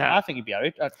it? Nah. I think he'd be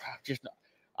alright.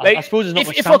 I suppose there's not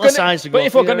much sample size to go. But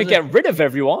if we're going to get rid of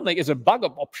everyone, like as a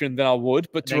backup option, then I would.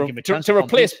 But to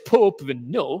replace Pope, then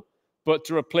no. But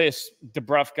to replace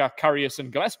Dubravka, Karius,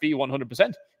 and Gillespie,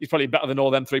 100%. He's probably better than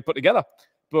all them 3 put together.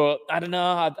 But I don't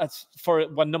know. That's for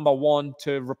one number 1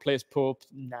 to replace Pope.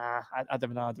 Nah, I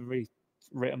don't know. I don't really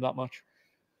rate him that much.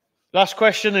 Last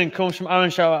question and comes from Aaron.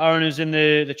 Shout out Aaron, who's in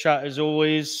the chat as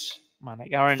always.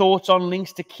 Aaron. Thoughts on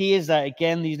links to Chiesa?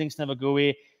 Again, these links never go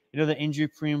away. Another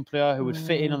injury-prone player who would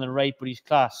fit in on the right, but he's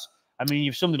class. I mean,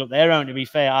 you've summed it up there, Aaron. To be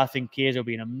fair, I think Chiesa will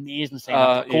be an amazing thing.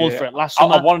 I called for it last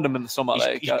summer. I wanted him in the summer.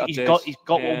 He's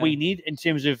got what we need in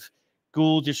terms of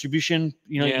goal distribution.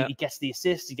 You know, he gets the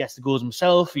assists, he gets the goals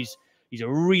himself. He's a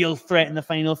real threat in the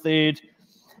final third.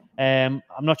 I'm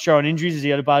not sure on injuries. Has he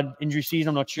had a bad injury season?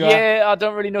 I'm not sure. Yeah, I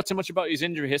don't really know too much about his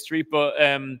injury history, but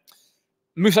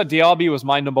Moussa Diaby was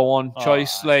my number 1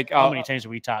 choice. Like, how many times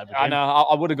have we tagged? I know.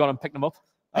 I would have gone and picked him up.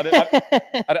 I'd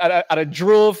have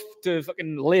drove to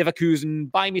fucking Leverkusen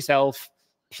by myself,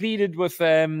 pleaded with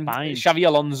Xavi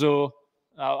Alonso.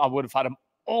 I would have had him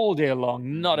all day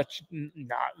long.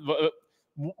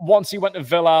 Once he went to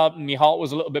Villa, my heart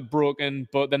was a little bit broken,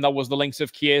 but then there was the links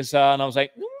of Chiesa, and I was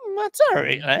like, that's all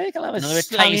right. I'll have another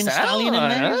Italian stallion in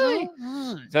there.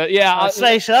 So, yeah, I'll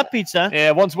slice that pizza.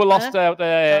 Yeah, once we're lost out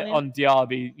there on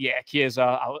Diaby, Chiesa,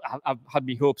 I had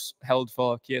my hopes held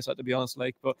for Chiesa, to be honest.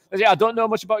 But I don't know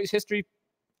much about his history,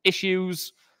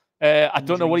 issues. I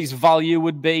don't know what his value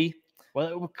would be.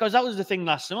 Well, because that was the thing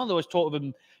last summer. There was talk of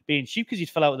him being cheap because he'd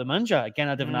fell out with the manager. Again,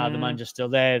 I don't know the manager's still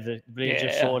there. The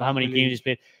just sorted how many games he's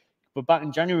played. But back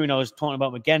in January, when I was talking about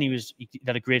him again, he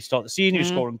had a great start to the season. He was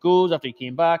scoring goals after he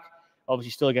came back.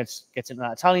 Obviously, still gets into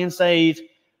that Italian side.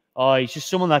 He's just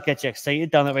someone that gets you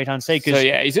excited down that right-hand side. Because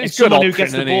he's someone who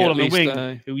gets the ball on the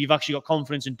wing, who you've actually got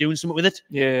confidence in doing something with it.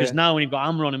 Yeah. Because now when you've got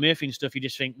Amron and Murphy and stuff, you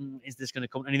just think, is this going to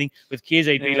come to anything? With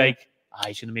Chiesa, he'd be like,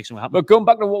 he's going to make something happen. But going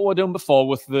back to what we're doing before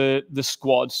with the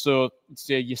squad, so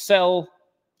you sell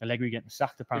Allegri getting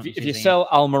sacked, apparently. If you sell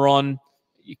Almiron,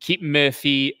 you keep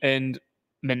Murphy and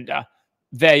Minter.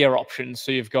 They're your options.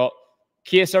 So you've got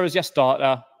Chiesa as your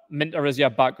starter, Minter as your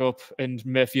backup, and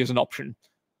Murphy as an option.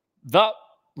 That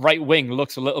right wing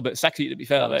looks a little bit sexy, to be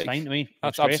fair. That's fine to me.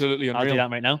 That's absolutely unreal. I'll do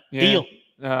that right now. Yeah. Deal.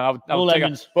 I would take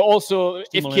it. But also,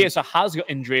 if Chiesa has got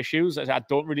injury issues, I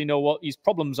don't really know what his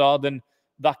problems are, then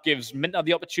that gives Minter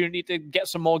the opportunity to get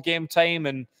some more game time,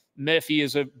 and Murphy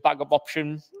is a backup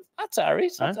option. That's all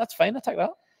right. That's fine. I'll take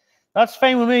that. That's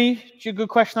fine with me. It's a good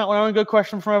question, that one, Aaron. Good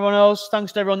question from everyone else.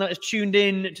 Thanks to everyone that has tuned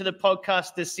in to the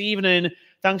podcast this evening.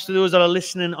 Thanks to those that are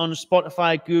listening on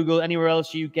Spotify, Google, anywhere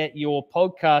else you get your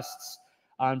podcasts.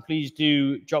 And please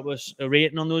do drop us a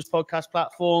rating on those podcast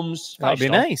platforms. That'd be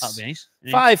nice. That'd be nice.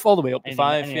 5 all the way up to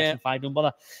 5. Yeah. 5, don't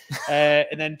bother.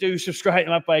 And then do subscribe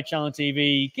to Magpie Channel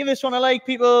TV. Give this one a like,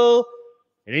 people.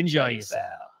 And enjoy yourself.